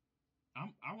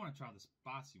 I want to try the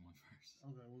spicy one first.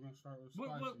 Okay, we're gonna start with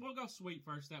spicy. We'll go sweet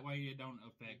first. That way it don't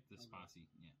affect the spicy.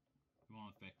 Yeah, we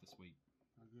won't affect the sweet.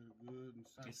 I get it good and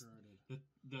saturated.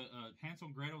 The Hansel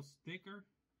and Gretel's thicker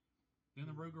than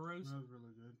the Rougarous. That was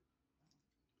really good.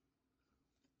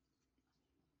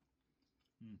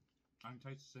 I can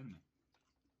taste the cinnamon.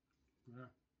 Yeah.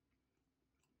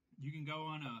 You can go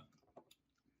on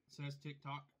Seth's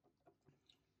TikTok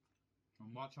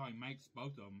and watch how he makes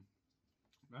both of them.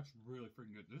 That's really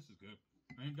freaking good. This is good.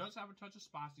 And it does have a touch of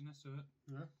spiciness to it.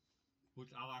 Yeah. Which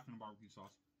I like in a barbecue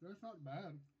sauce. That's not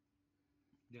bad.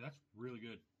 Yeah, that's really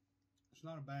good. It's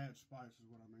not a bad spice is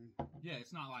what I mean. Yeah,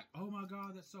 it's not like, oh my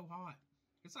god, that's so hot.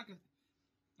 It's like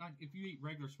if you eat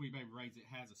regular Sweet Baby Ray's, it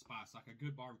has a spice. Like a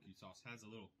good barbecue sauce has a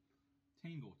little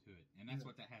tingle to it. And that's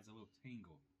what that has, a little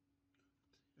tingle.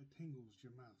 It tingles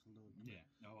your mouth a little bit.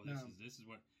 Yeah. Oh,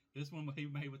 this one he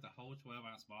made with a whole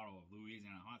 12-ounce bottle of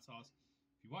Louisiana hot sauce.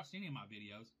 If you watched any of my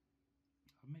videos,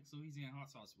 I've mixed Louisiana hot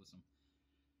sauce with some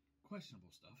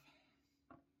questionable stuff.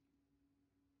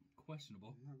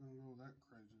 Questionable. I'm not gonna go that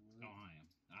crazy with it. Oh, I am.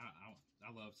 I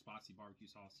love spicy barbecue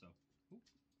sauce. So,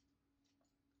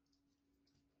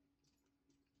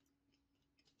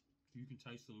 you can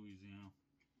taste the Louisiana.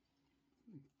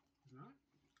 It's not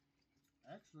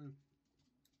actually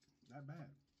that bad.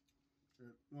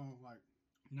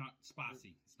 Not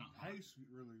spicy. It's not hot. Tastes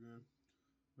really good,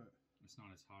 but it's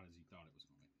not as hot as you thought it was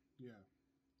going to be. Yeah,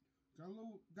 got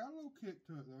a little kick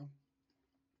to it though.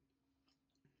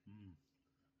 Mm.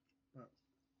 But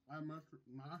I must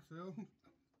myself.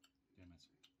 Damn, that's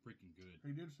freaking good.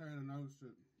 He did say in a notes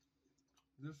that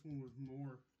this one was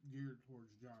more geared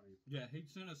towards Johnny. Yeah, he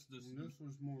sent us this. And this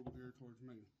was more geared towards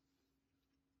me.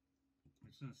 He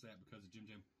sent us that because of Jim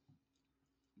Jam.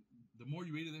 The more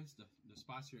you eat of this, the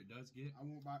spicier it does get. I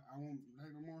won't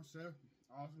take no more, Seth.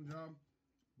 Awesome job,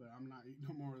 but I'm not eating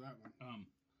no more of that one.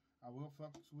 I will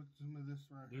fuck with some of this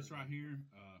right here. This right here,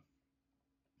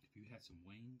 if you had some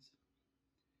wings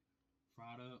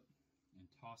fried up and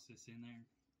toss this in there,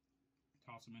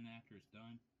 toss them in after it's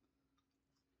done.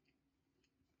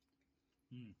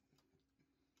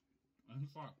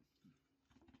 It's like,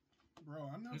 bro,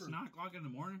 I never. It's 9 o'clock in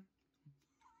the morning,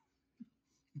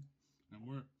 and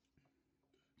we're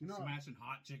smashing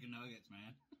hot chicken nuggets,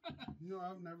 man.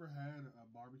 I've never had a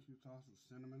barbecue sauce with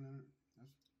cinnamon in it.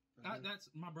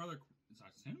 That's my brother. It's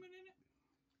like cinnamon in it.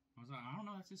 I was like, I don't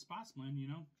know. That's his spice blend, you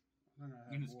know.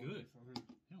 And it's good. It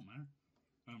don't matter.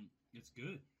 It's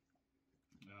good.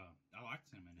 I like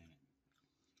cinnamon in it.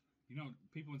 You know,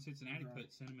 people in Cincinnati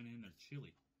put cinnamon in their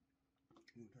chili. You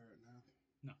can tear it now.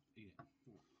 No, eat it.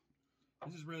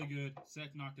 This is really good.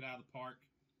 Seth knocked it out of the park.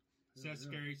 Seth's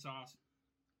scary sauce.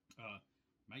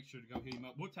 Make sure to go hit him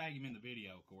up. We'll tag him in the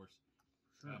video, of course.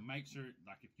 Sure. Make sure,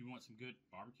 like, if you want some good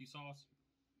barbecue sauce,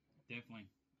 definitely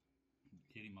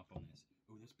hit him up on this.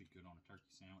 Oh, this would be good on a turkey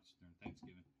sandwich during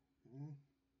Thanksgiving.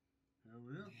 Hell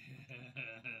yeah.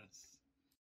 Yes.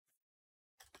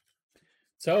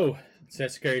 So,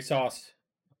 Seth's scary sauce.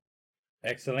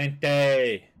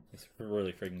 Excelente. It's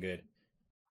really freaking good.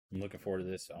 I'm looking forward to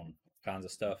this on kinds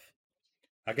of stuff.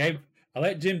 I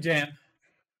let Jim Jam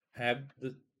have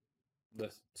the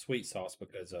sweet sauce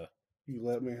because you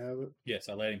let me have it. Yes,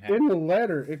 I let him have it. In the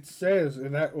letter, it says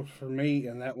that was for me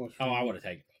and that was for I you. would have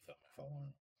taken both of them if I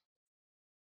wanted.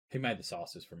 He made the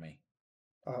sauces for me.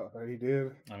 He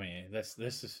did. I mean, this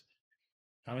is.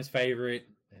 I'm his favorite.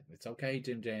 It's okay,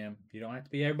 Jim Jam. You don't have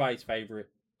to be everybody's favorite.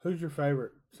 Who's your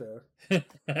favorite, Seth?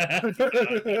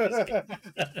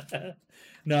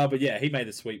 No, but yeah, he made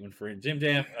the sweet one for him. Jim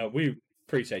Jam, we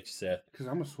appreciate you, Seth. Because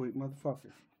I'm a sweet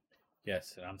motherfucker.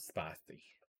 Yes, and I'm spicy.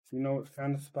 You know what's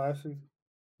kind of spicy?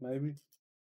 Maybe.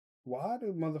 Why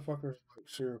do motherfuckers like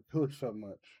serial killers so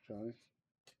much, Johnny?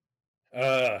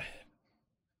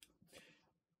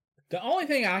 The only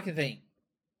thing I can think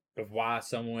of why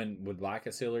someone would like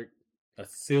a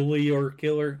sillier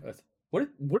killer. What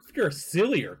if you're a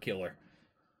sillier killer?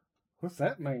 What's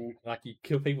that mean? Like you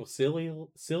kill people sillily?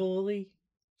 Sillily?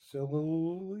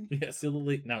 Yeah,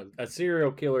 sillily. No, a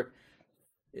serial killer.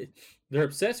 They're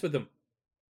obsessed with them.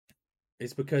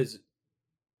 It's because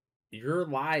your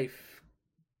life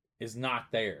is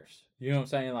not theirs. You know what I'm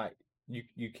saying? Like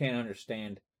you can't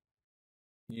understand.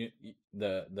 You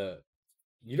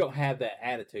don't have that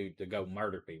attitude to go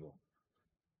murder people.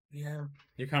 Yeah.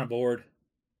 You're kind of bored.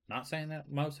 Not saying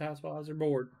that most housewives are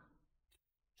bored.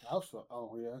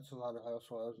 Oh, yeah, it's a lot of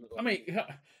housewives. I mean,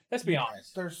 let's be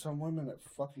honest. There's some women that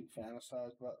fucking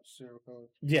fantasize about serial killers.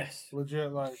 Yes.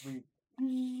 Legit, like,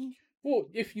 well,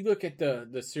 if you look at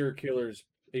the serial killers,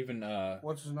 even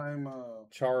what's his name?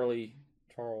 Charles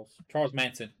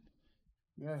Manson.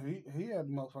 Yeah, he had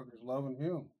motherfuckers loving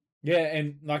him. Yeah,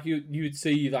 and like you would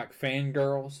see like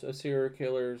fangirls of serial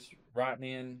killers writing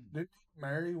in. Did he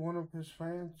marry one of his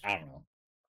fans? I don't know.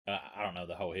 I don't know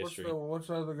the whole history. What's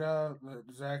the other guy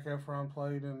that Zac Efron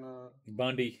played in?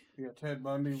 Bundy. Yeah, Ted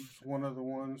Bundy was one of the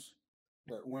ones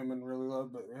that women really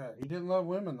loved. But yeah, he didn't love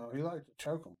women though. He liked to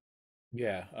choke them.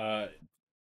 Yeah,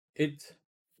 it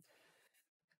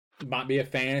might be a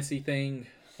fantasy thing.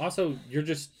 Also,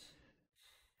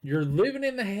 you're living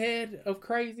in the head of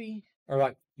crazy, or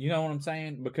like you know what I'm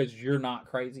saying, because you're not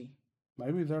crazy.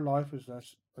 Maybe their life is that,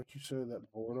 like you said,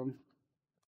 that boredom.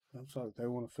 It's like they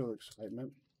want to feel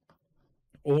excitement.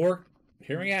 Or,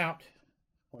 hear me out.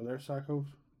 Or they're psychos.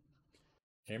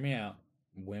 Hear me out.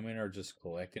 Women are just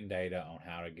collecting data on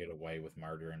how to get away with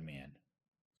murdering men.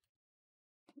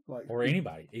 Or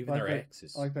anybody, even like their that,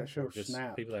 exes. Like that show just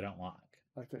Snap. People they don't like.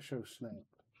 Like that show Snap.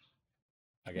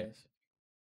 I guess.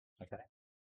 Okay.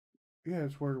 Yeah,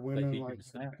 it's where women like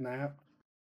snap.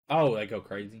 Oh, they go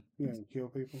crazy? Yeah, and kill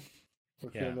people.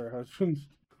 Or Yeah. kill their husbands.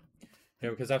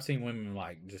 Yeah, because I've seen women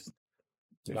like just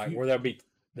like where they'll be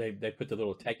they put the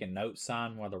little taking notes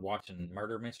sign while they're watching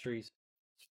murder mysteries.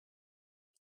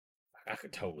 I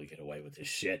could totally get away with this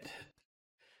shit.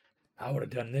 I would have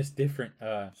done this different.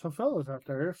 So fellas out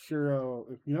there, if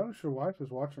you notice your wife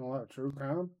is watching a lot of true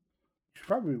crime, you should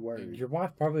probably be worried. Your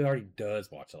wife probably already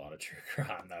does watch a lot of true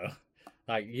crime though.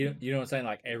 Like you know what I'm saying?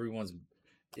 Like everyone's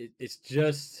it's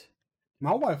just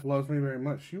my wife loves me very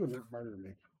much. She would never murder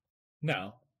me.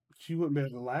 No. She wouldn't be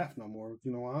able to laugh no more.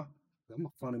 You know why? I'm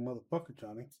a funny motherfucker,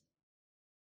 Johnny.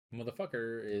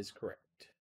 Motherfucker is correct.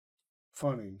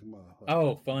 Funny motherfucker.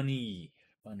 Oh, funny.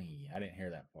 Funny. I didn't hear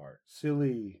that part.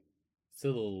 Silly.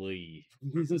 Silly.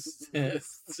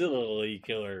 Silly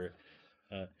killer.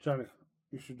 Johnny,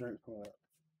 you should drink some of that.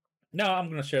 No, I'm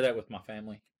going to share that with my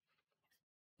family.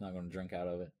 Not going to drink out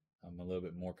of it. I'm a little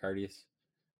bit more courteous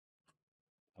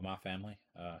of my family.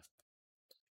 I'm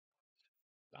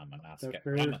a nice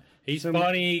guy. He's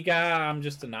funny guy. I'm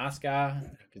just a nice guy.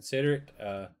 Considerate.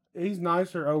 He's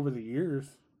nicer over the years.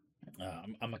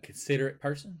 I'm a considerate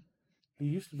person. He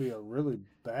used to be a really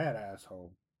bad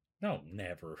asshole. No,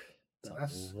 never.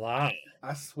 That's a lie.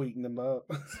 I sweetened him up.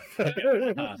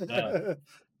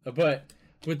 But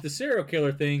with the serial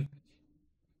killer thing,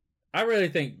 I really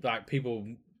think like people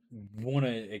want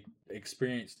to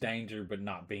experience danger but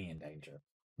not be in danger.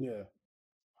 Yeah.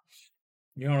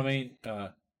 You know what I mean?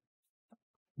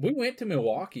 We went to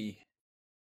Milwaukee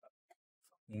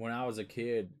when I was a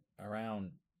kid,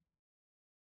 around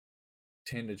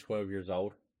 10 to 12 years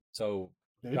old. So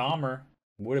Dahmer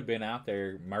would have been out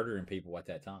there murdering people at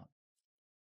that time.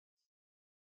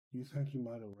 You think he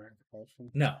might have ran across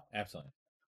him? No, absolutely.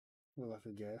 Like a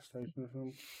gas station or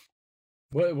something?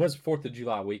 Well, it was 4th of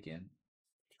July weekend.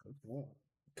 Yeah.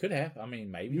 Could have. I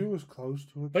mean, maybe. He was close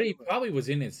to it. But he probably was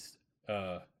in his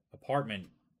apartment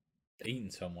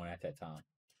eating somewhere at that time.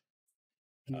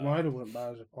 He might have went by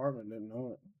his apartment, didn't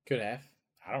know it. Could have.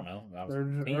 I don't know.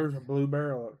 There's a blue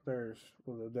barrel upstairs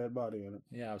with a dead body in it.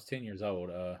 Yeah, I was 10 years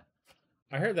old. I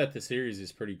heard that the series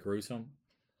is pretty gruesome.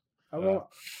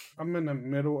 I'm in the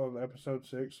middle of episode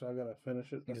 6, so I gotta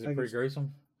finish it. Is it pretty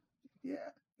gruesome? Yeah,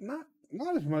 not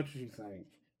as much as you think.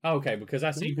 Oh, okay, because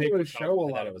I see people show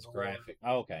that it was graphic.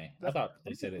 Oh, okay, I thought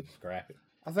they said it was graphic.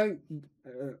 I think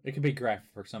it could be graphic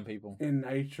for some people. In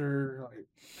nature, like,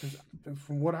 because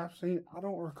from what I've seen, I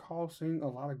don't recall seeing a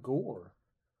lot of gore.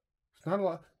 It's not a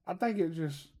lot. I think it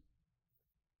just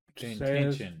the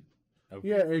intention.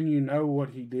 Yeah, and you know what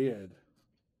he did.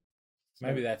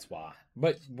 Maybe that's why.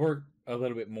 But we're a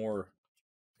little bit more,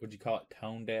 would you call it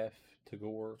tone deaf to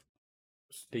gore?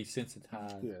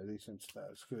 Desensitized. Yeah,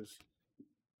 desensitized, because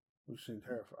we've seen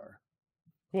Terrifier.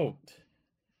 Well,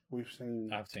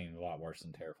 I've seen a lot worse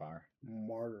than Terrifier.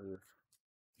 Martyr.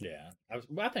 Yeah.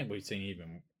 I think we've seen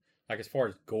even, like, as far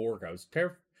as gore goes,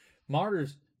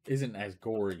 Martyrs isn't as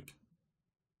gory.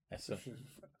 It's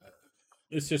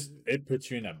just, it puts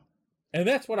you in a, and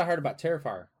that's what I heard about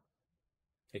Terrifier.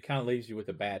 It kind of leaves you with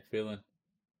a bad feeling.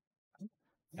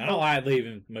 I don't like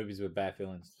leaving movies with bad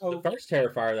feelings. The first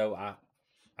Terrifier, though, I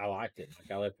liked it.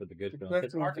 Like, I left with a good feeling.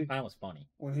 Because Mark Time was funny.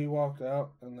 When he walked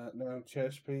out in that damn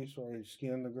chest piece where he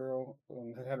skinned the girl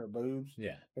and had her boobs.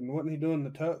 Yeah. And wasn't he doing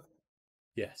the tuck?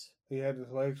 Yes. He had his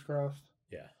legs crossed.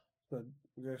 Yeah. But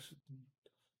I guess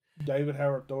David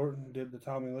Howard Thornton did the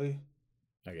Tommy Lee.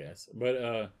 I guess. But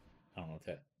I don't know what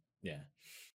that. Yeah.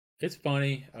 It's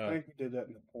funny. I think he did that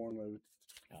in the porn movie.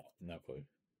 Oh, no clue.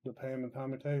 The Pam and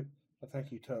Tommy tape. I think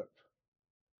he tucked.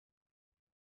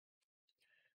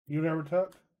 You never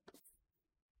tucked?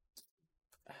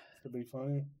 To be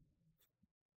funny.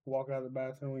 Walk out of the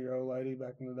bathroom with your old lady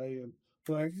back in the day and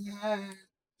like, ah.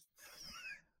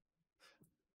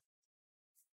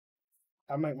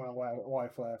 I make my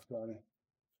wife laugh, Johnny.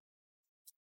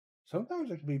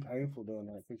 Sometimes it can be painful doing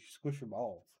that because you squish your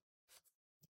balls.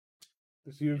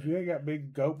 If you ain't got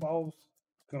big goat balls,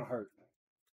 it's going to hurt.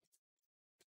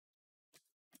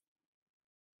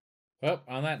 Well,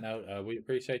 on that note, we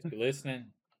appreciate you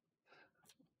listening.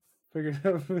 Figured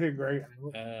that would be a great.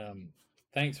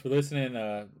 Thanks for listening.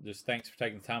 Just thanks for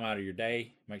taking the time out of your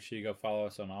day. Make sure you go follow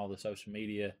us on all the social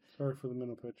media. Sorry for the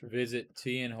mental picture. Visit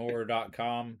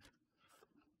tnhorror.com.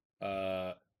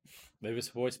 Leave us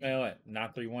a voicemail at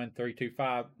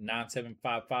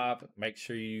 931-325-9755. Make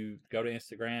sure you go to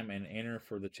Instagram and enter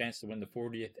for the chance to win the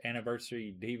 40th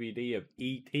anniversary DVD of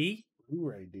E.T.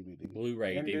 Blu-ray DVD.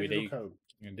 Blu-ray and DVD. Digital code.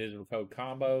 And digital code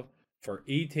combo for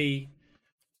E.T.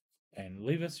 And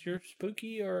leave us your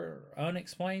spooky or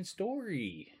unexplained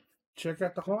story. Check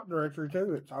out the haunt directory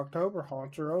too. It's October.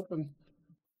 Haunts are open.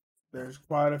 There's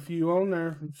quite a few on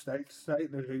there from state to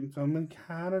state. There's even some in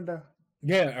Canada.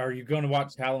 Yeah, are you going to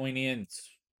watch Halloween Ends?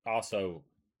 Also,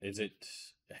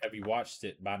 have you watched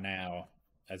it by now?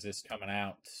 As it's coming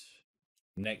out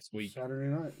next week? Saturday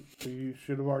night. So you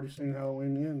should have already seen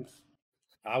Halloween Ends.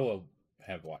 I will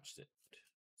have watched it.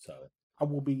 So I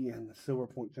will be in Silver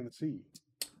Point, Tennessee.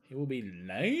 It will be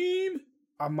lame.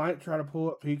 I might try to pull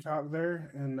up Peacock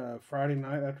there and Friday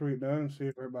night after we get done and see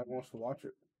if everybody wants to watch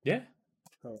it. Yeah.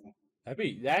 So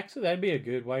that'd be a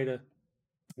good way to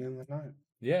end the night.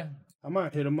 Yeah. I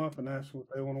might hit them up and ask them if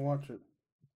they want to watch it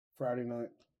Friday night.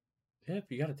 Yeah, if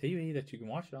you got a TV that you can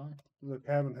watch it on. The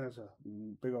cabin has a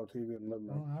big old TV in the living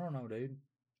Oh, room. I don't know, dude.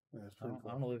 Yeah, it's I pretty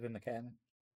don't cool. live in the cabin.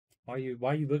 Why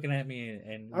you looking at me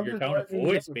and I'm your just tone of letting you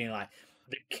voice know. being like,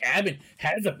 the cabin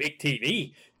has a big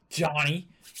TV, Johnny.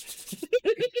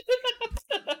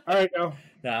 All right, y'all.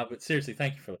 Nah, but seriously,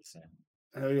 thank you for listening.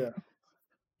 Hell yeah.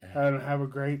 And have a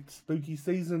great spooky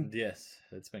season. Yes,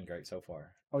 it's been great so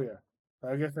far. Oh, yeah.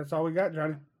 I guess that's all we got,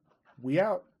 Johnny. We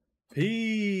out.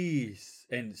 Peace.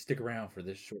 And stick around for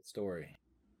this short story.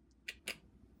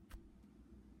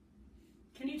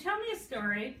 Can you tell me a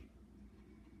story?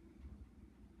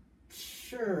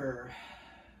 Sure.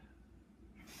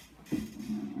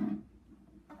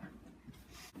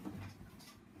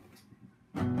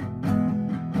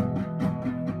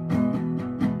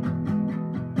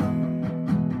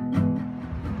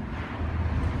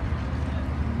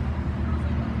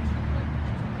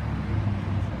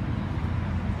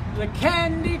 The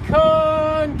candy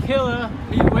corn killer,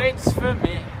 he waits for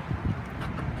me.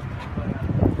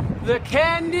 The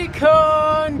candy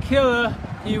corn killer,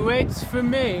 he waits for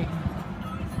me.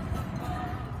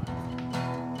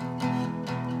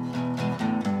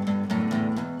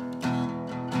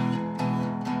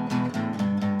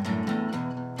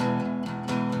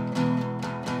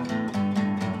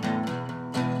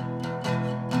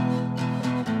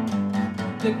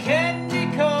 The candy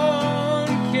corn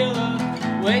killer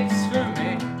waits for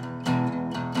me.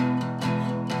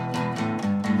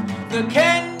 The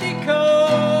candy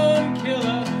corn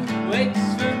killer waits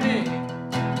for me.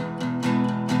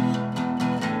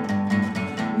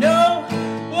 Know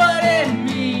what it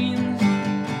means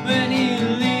when he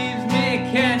leaves me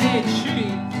candy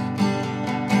trees.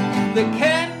 The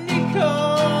candy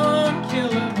corn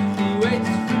killer, he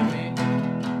waits for me.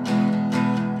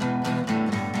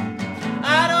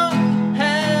 I don't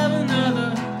have another,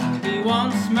 he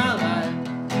wants my life.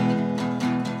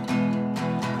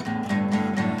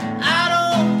 I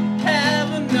don't have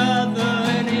another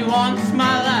and he wants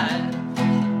my life.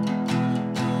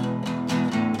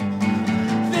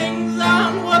 Things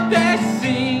aren't what they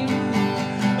seem,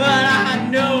 but I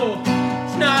know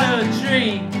it's not a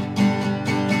dream.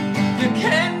 The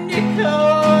candy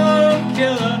corn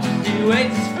killer, he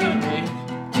waits for me.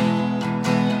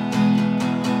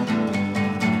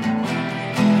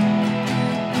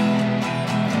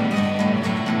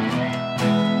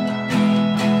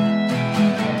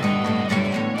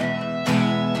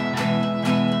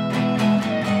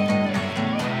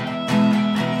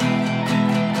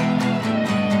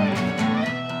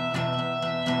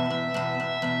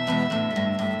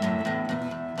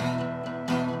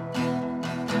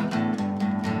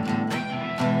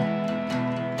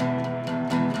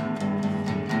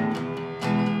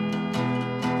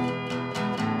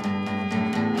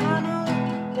 I know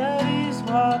that he's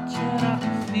watching, I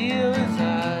can feel his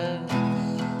eyes.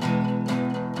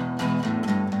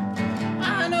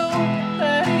 I know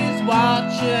that he's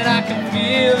watching, I can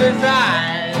feel his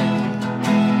eyes.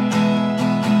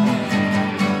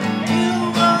 You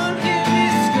won't hear me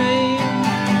scream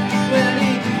when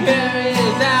he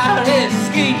carries out his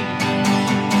scheme.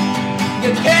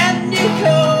 The candy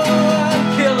corn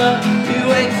killer, he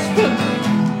waits for me.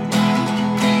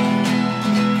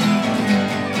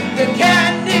 The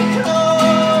candy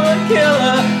corn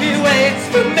killer, he waits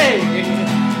for me.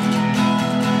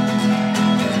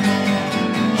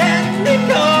 Candy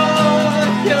corn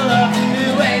killer, he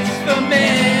waits for me.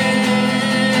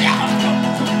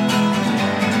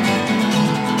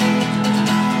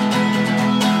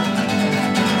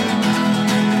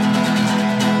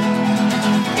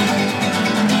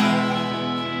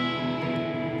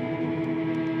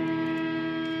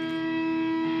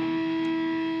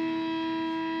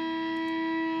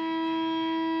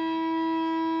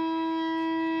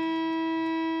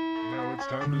 Now it's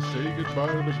time to say goodbye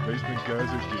to the basement guys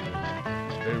again.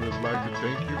 They would like to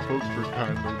thank you folks for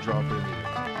kindly dropping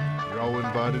in. You're all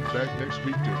invited back next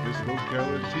week to this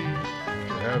locality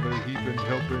to have a heaping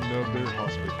helping of their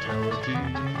hospitality.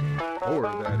 Or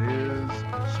that is,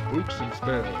 spooks and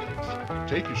spells.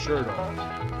 Take your shirt off.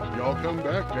 Y'all come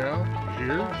back now, you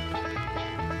hear?